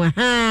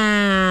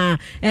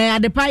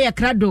adepa ye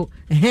krado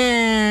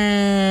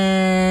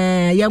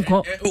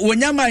yenko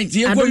wonyama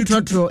nti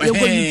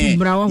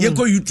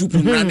yeko YouTube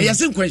mra na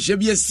yese nkwanhye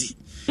bi asi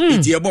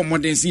enti yebo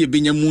modern se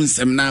yebenya mu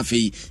nsem na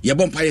afei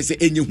yebo mpa yese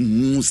enye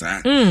hu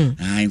sa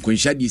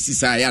nkwanhye de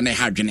sisa ya na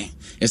hadwene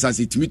esa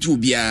se timitu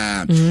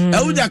bia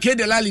awuja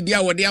kede lali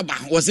dia wode aba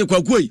wose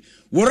kwakoi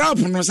wo rap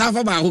no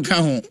safa ba ho ka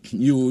ho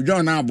yo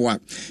John aboa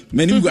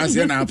mani gu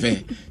ase na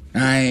ape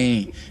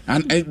ai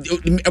and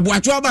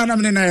ebuacho aba na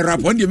me na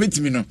rap on de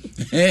metimi no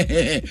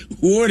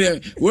wo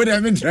de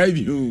me drive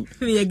you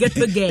you get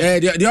to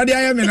get the other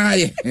I am na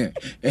ye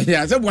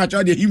ya se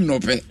buacho de him no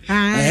pe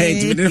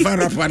to the fan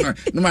rap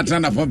no matter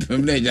na pump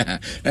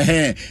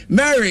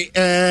Mary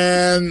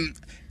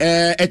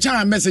a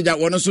charm message at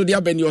one so the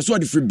abeni or so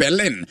the free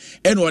Berlin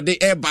and or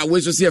the air by way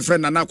so see a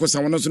friend and Nakosa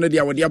one so the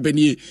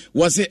abeni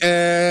was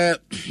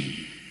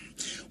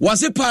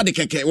it party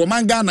keke wo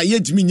mangana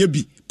yetimi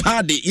nyabi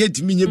party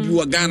yetimi nyabi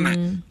wo Ghana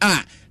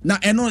na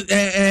eno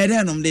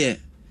denom de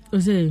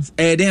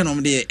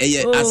denom de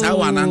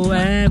asawa na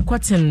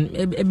cotton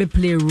ebe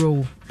play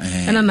role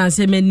and I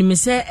say me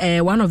say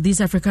one of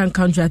these African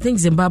countries, I think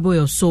Zimbabwe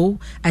or so,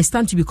 I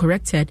stand to be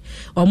corrected,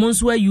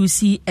 almost where you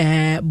see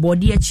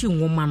body achieving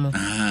woman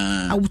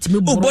out me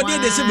body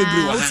they say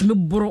me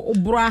bro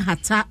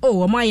hata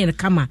am I in a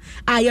kama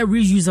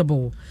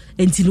reusable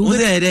until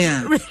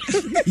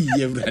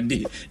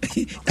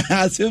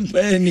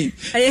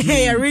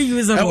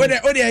reusable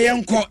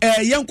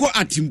yanko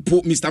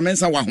atimpo Mr.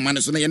 Mensa wa homa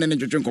so na yene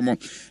ntwetwe nkomo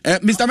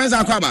Mr. Mensa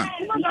akwaba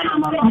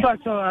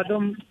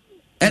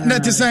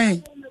not to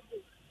say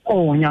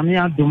oh nyame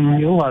adom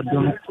yo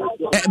adom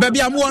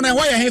baby am won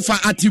why you fa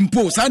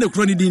atimpo sa de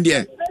kroni din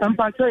de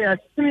mpacho ya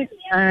sini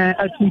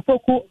atimpo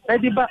ku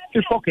ediba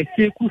ifoke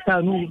ku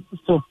sa no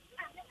so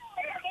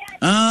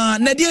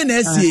na die na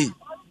asie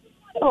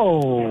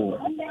oh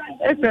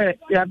efe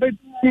ya be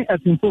ti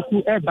atimpo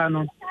ku eba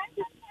no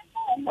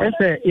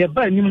efe ya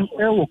ba nim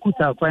e wo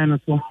kuta kwan no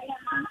so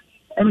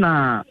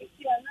na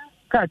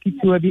ka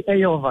kitiwa bi e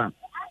yova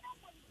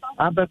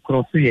abe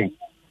cross yen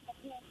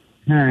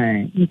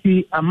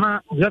nti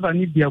ama driver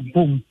ni bia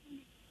bom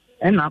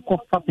na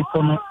akọfa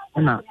people no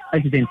na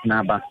accident na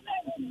aba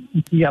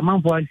nti ama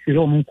voice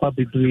ro mu kwa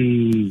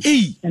bedwe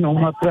na o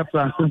ma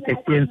plan so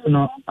kete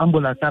no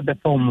ambulance abe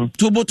form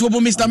tobo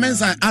Mr.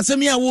 Mensa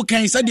asemi a wo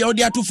kan say de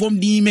odi ato form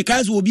di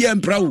mekas obi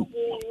emprawo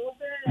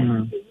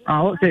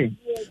okay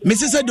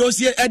Mrs.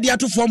 Dosi edi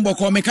ato form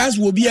boko mekas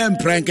obi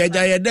empran ka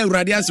ja ye da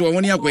urade ase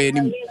wo ne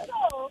akwayanim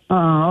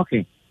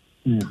okay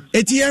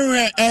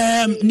Etienne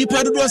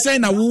nipa dodo say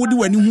na wo di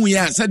wani hu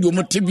ya sade o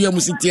motebia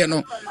musitie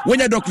no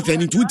wonya doctor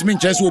ni tutimi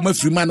nkyese o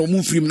mafrim na o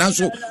mfrim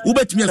nanso wo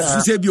betimi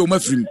afufu se bia o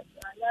mafrim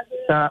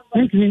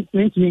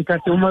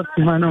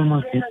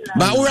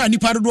Ba ora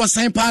nipa do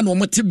san pa na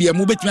omote bia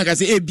mo betumi aka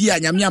say e bia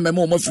nyame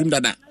amema omofirim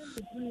dada.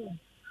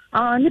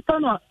 Nipa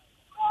no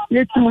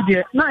yetu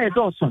de na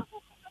edoso.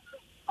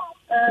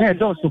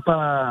 Edoso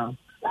pa.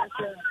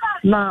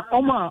 Na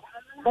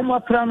oma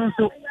plano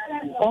so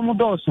omo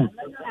doso.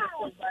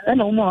 E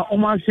na oma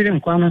ahwere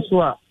nkwa no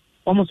so a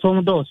omo so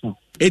omo doso.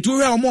 Etu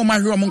we omo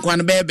ahwere omo nkwa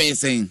no bebe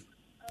sen.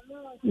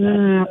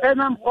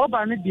 Enam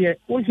oba ne de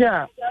wo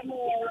hia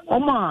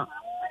oma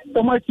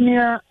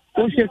tomatia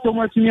wo hia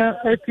tomatia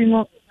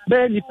etino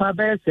be nipa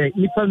be se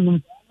nipa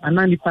num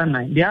ana nipa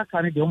nan de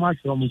aka ne de omo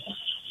ahwere omo.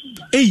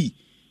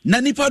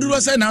 Na nipa duro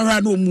se na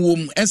hwa na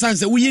omuom esan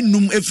se wo yi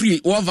num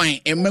efri wovan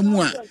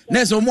emamu a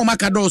na se omo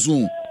maka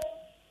doso.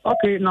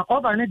 Okay, na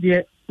oba ne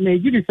de na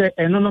ejiri se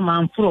eno no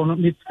manfro no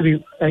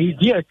mitri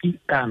idiati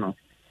kano.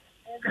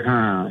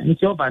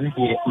 Nti oba ne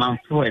de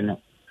manfro eno.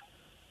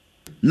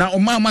 Na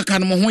oma maka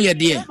no ho ye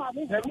de.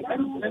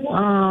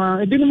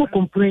 Edini mo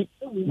complain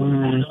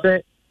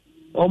se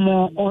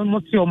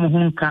omo ti omo ho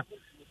nka.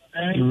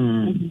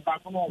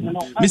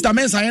 Mr.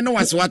 Mensa yen no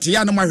was what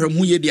ya no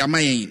mahwemu ye de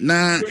amayen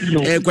na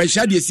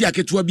kwahia de si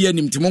aketua bi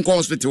anim timo nko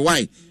hospital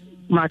why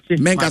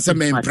menka se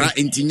mempra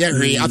entinye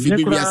hwe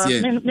afibi bi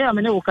ase me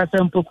amene wo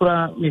kasa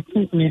mpokura me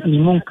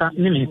monka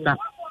ne mensa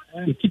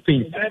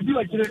ekipen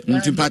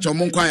ntimpacho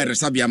monko ayere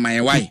sabia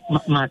amayen why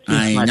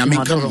ai nyame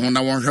ka ho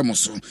na wonhwe mo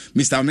so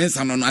Mr.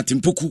 Mensa no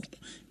atimpoku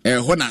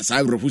ho na sa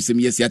awrofusem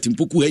yesi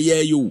atimpoku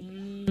heye yo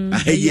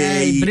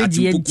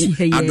atimpoku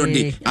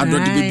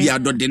adode bibi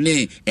adode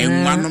ne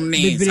enwanom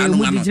ne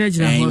sanomano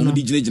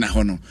di gyina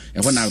ho no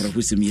ho na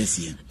awrofusem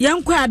yesi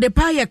yankwa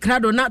adepa ye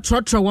krado na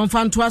trotro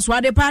wonfa ntoa so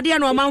adepa de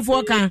na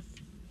omanfo ka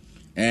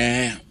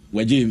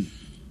waje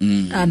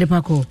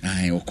adepa ko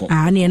ai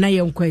okọ ne na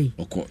yankwa yi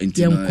okọ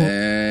entino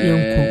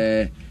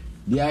yankọ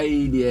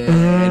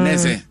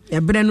nese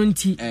ebre no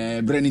nti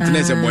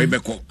nese boy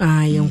beko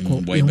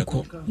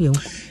yankọ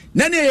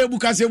nani ebu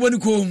Kasiebo ni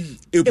ko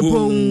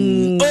epo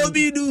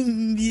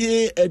obidum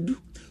bie adu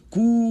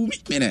ku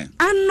mene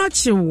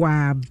anoche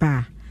wa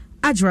ba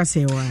ajwa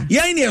sewa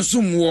yan ne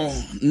esumwo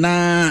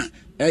na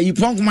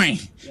yiponkman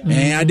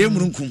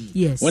ademurunkum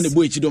wona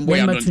boy chidom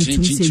boy adon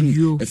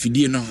chin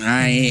afidie no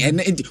ai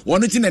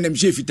wono tin na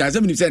namhye fita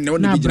sam ni se ne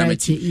wona bigina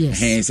machi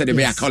se de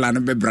be akala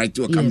no be bright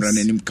o camera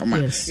na nim kama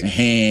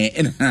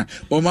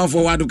o man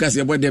for wadu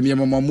Kasiebo dem ye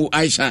mamamu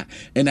Aisha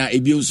na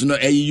ebiesu no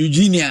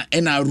Eugenia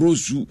na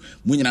Rosu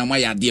munyina ma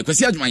yade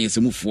kwasi adwuma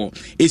yesemufo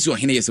esi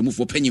ohene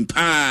yesemufo panyim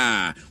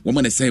pa wo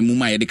ma na se mu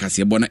ma ye de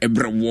Kasiebo no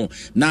ebrewo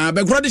na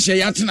begro de hye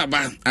ya tena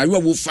ba ayo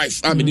wo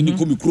 5 amede ni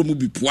komi kuro mu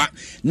bipua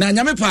na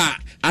nyame pa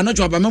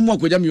anocho abamamu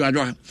akwaja mi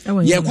wadwa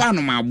ye kwa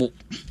no mabo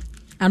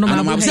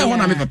anoma se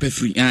wona me papa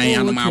free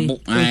anoma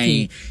abo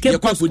ye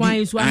kwa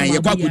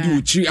kodi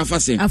uchi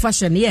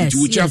afashion yes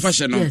uchi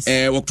afashion no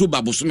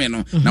October bosome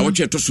no na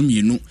wotwe toso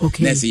mienu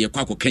na se ye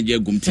kwa kokaje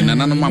agumti na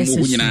nanoma mo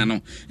ho nyina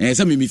no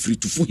se me free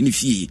tufu ni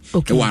fie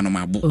e wa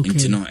anoma abo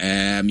nti no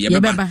ye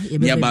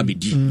baba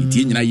bedi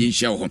nti nyina ye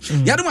nhia ho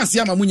yadom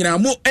ase ama mu nyina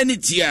mo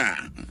anitia.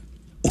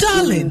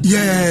 Darling,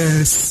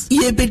 yes.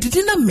 Ye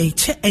bedidi na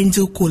meche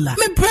Angel Cola.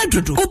 Me bread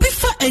obi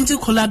fa Angel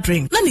Cola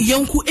drink. Na ni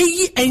yonku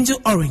eyi Angel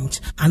Orange.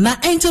 Ana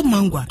Angel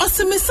Mango.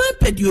 Ose me san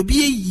pedi obi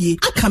eyi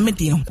aka me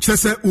de ho.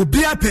 Chese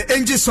obi ape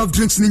Angel soft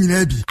drinks ni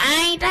nyina bi.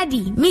 Ai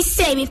daddy, me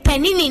say me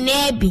penny ni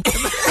na bi.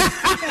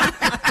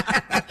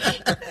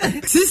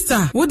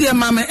 Sister, wo de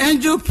mama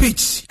Angel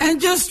Peach,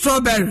 Angel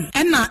Strawberry,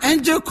 and na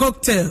Angel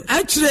Cocktail.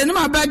 Actually, no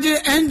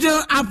mabaje Angel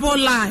Apple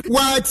Lime.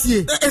 What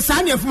ye?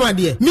 Esanya fuma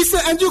de. Me say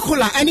Angel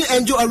Cola any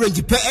Angel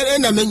Orange pe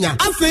na menya.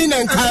 Afei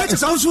na nka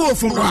it's also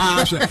from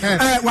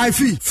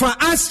wifey for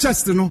us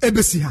chest no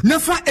ebesi ha.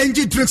 Never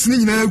Angel drinks ni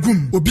nyina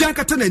agum. Obi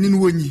ankata na ni no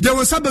wonyi. De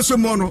won sabeso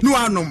mo no no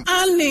anom.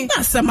 Ali,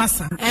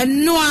 asamasa.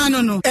 En no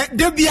ano no.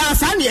 De bia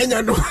asa na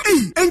enya no.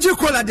 Angel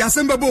Cola de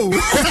asembabo.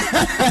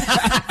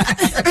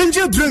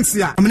 Angel drinks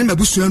ya. Amene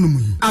mabusu anu mu.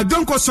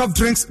 Adonko Soft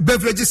Drinks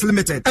Beverages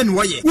Limited. And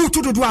why? Wo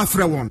to do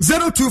afre won.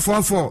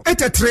 0244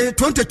 83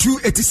 22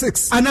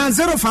 86 and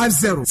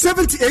 050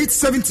 78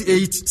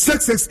 78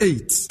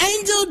 668.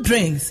 Angel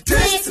Drinks.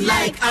 Taste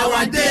like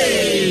our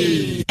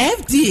day.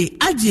 FDA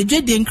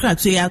ajeje de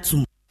nkrato ya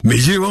tum.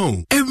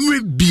 Mejeron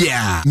every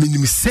beer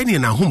minimum senior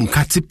na home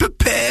kati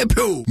pepe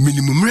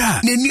minimum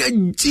ra neni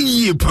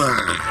ajiye pa.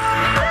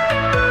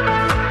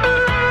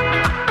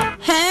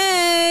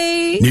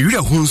 Hey. Ne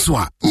wira honso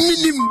a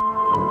minimum.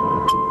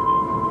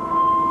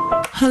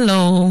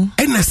 Hello.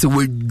 Ena se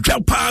we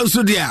dwapa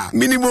so dia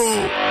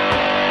minimum.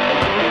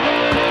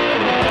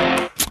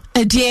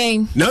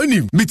 Again. Now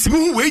ni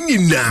mitimu we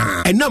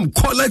nyina enam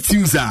caller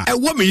tunes a e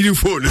wo me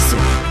phone so.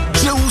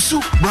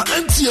 Jewusu ma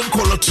MTN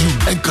caller tune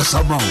and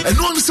Kasama and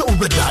on se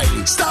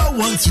obedai star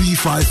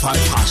 1355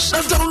 hash.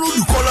 And download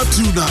the caller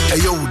tune na e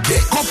yo de.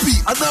 Copy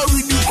and now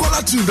renew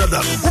caller tune that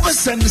no. Ube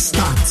send the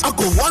start.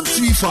 Ako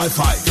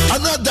 1355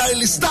 and now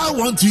dial star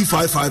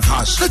 1355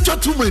 hash. Let you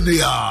to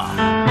many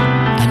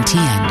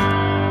MTN.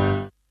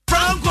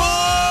 Franco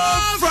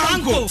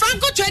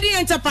Franco Trading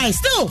Enterprise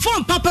still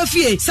phone Papa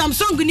Fie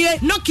Samsung nie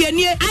Nokia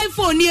nie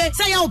iPhone nie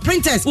say your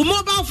printers or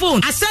mobile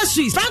phone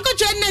accessories Franco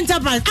Trading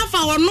Enterprise afa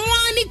our no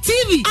any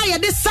TV aya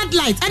the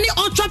satellite any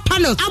ultra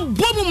panels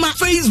abomuma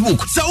Facebook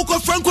Sauko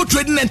Franco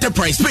Trading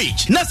Enterprise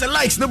page nasa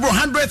likes number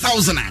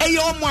 100,000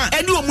 eyo mo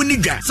eni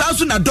omunidwa sa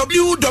so na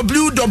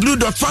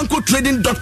www.francotrading.com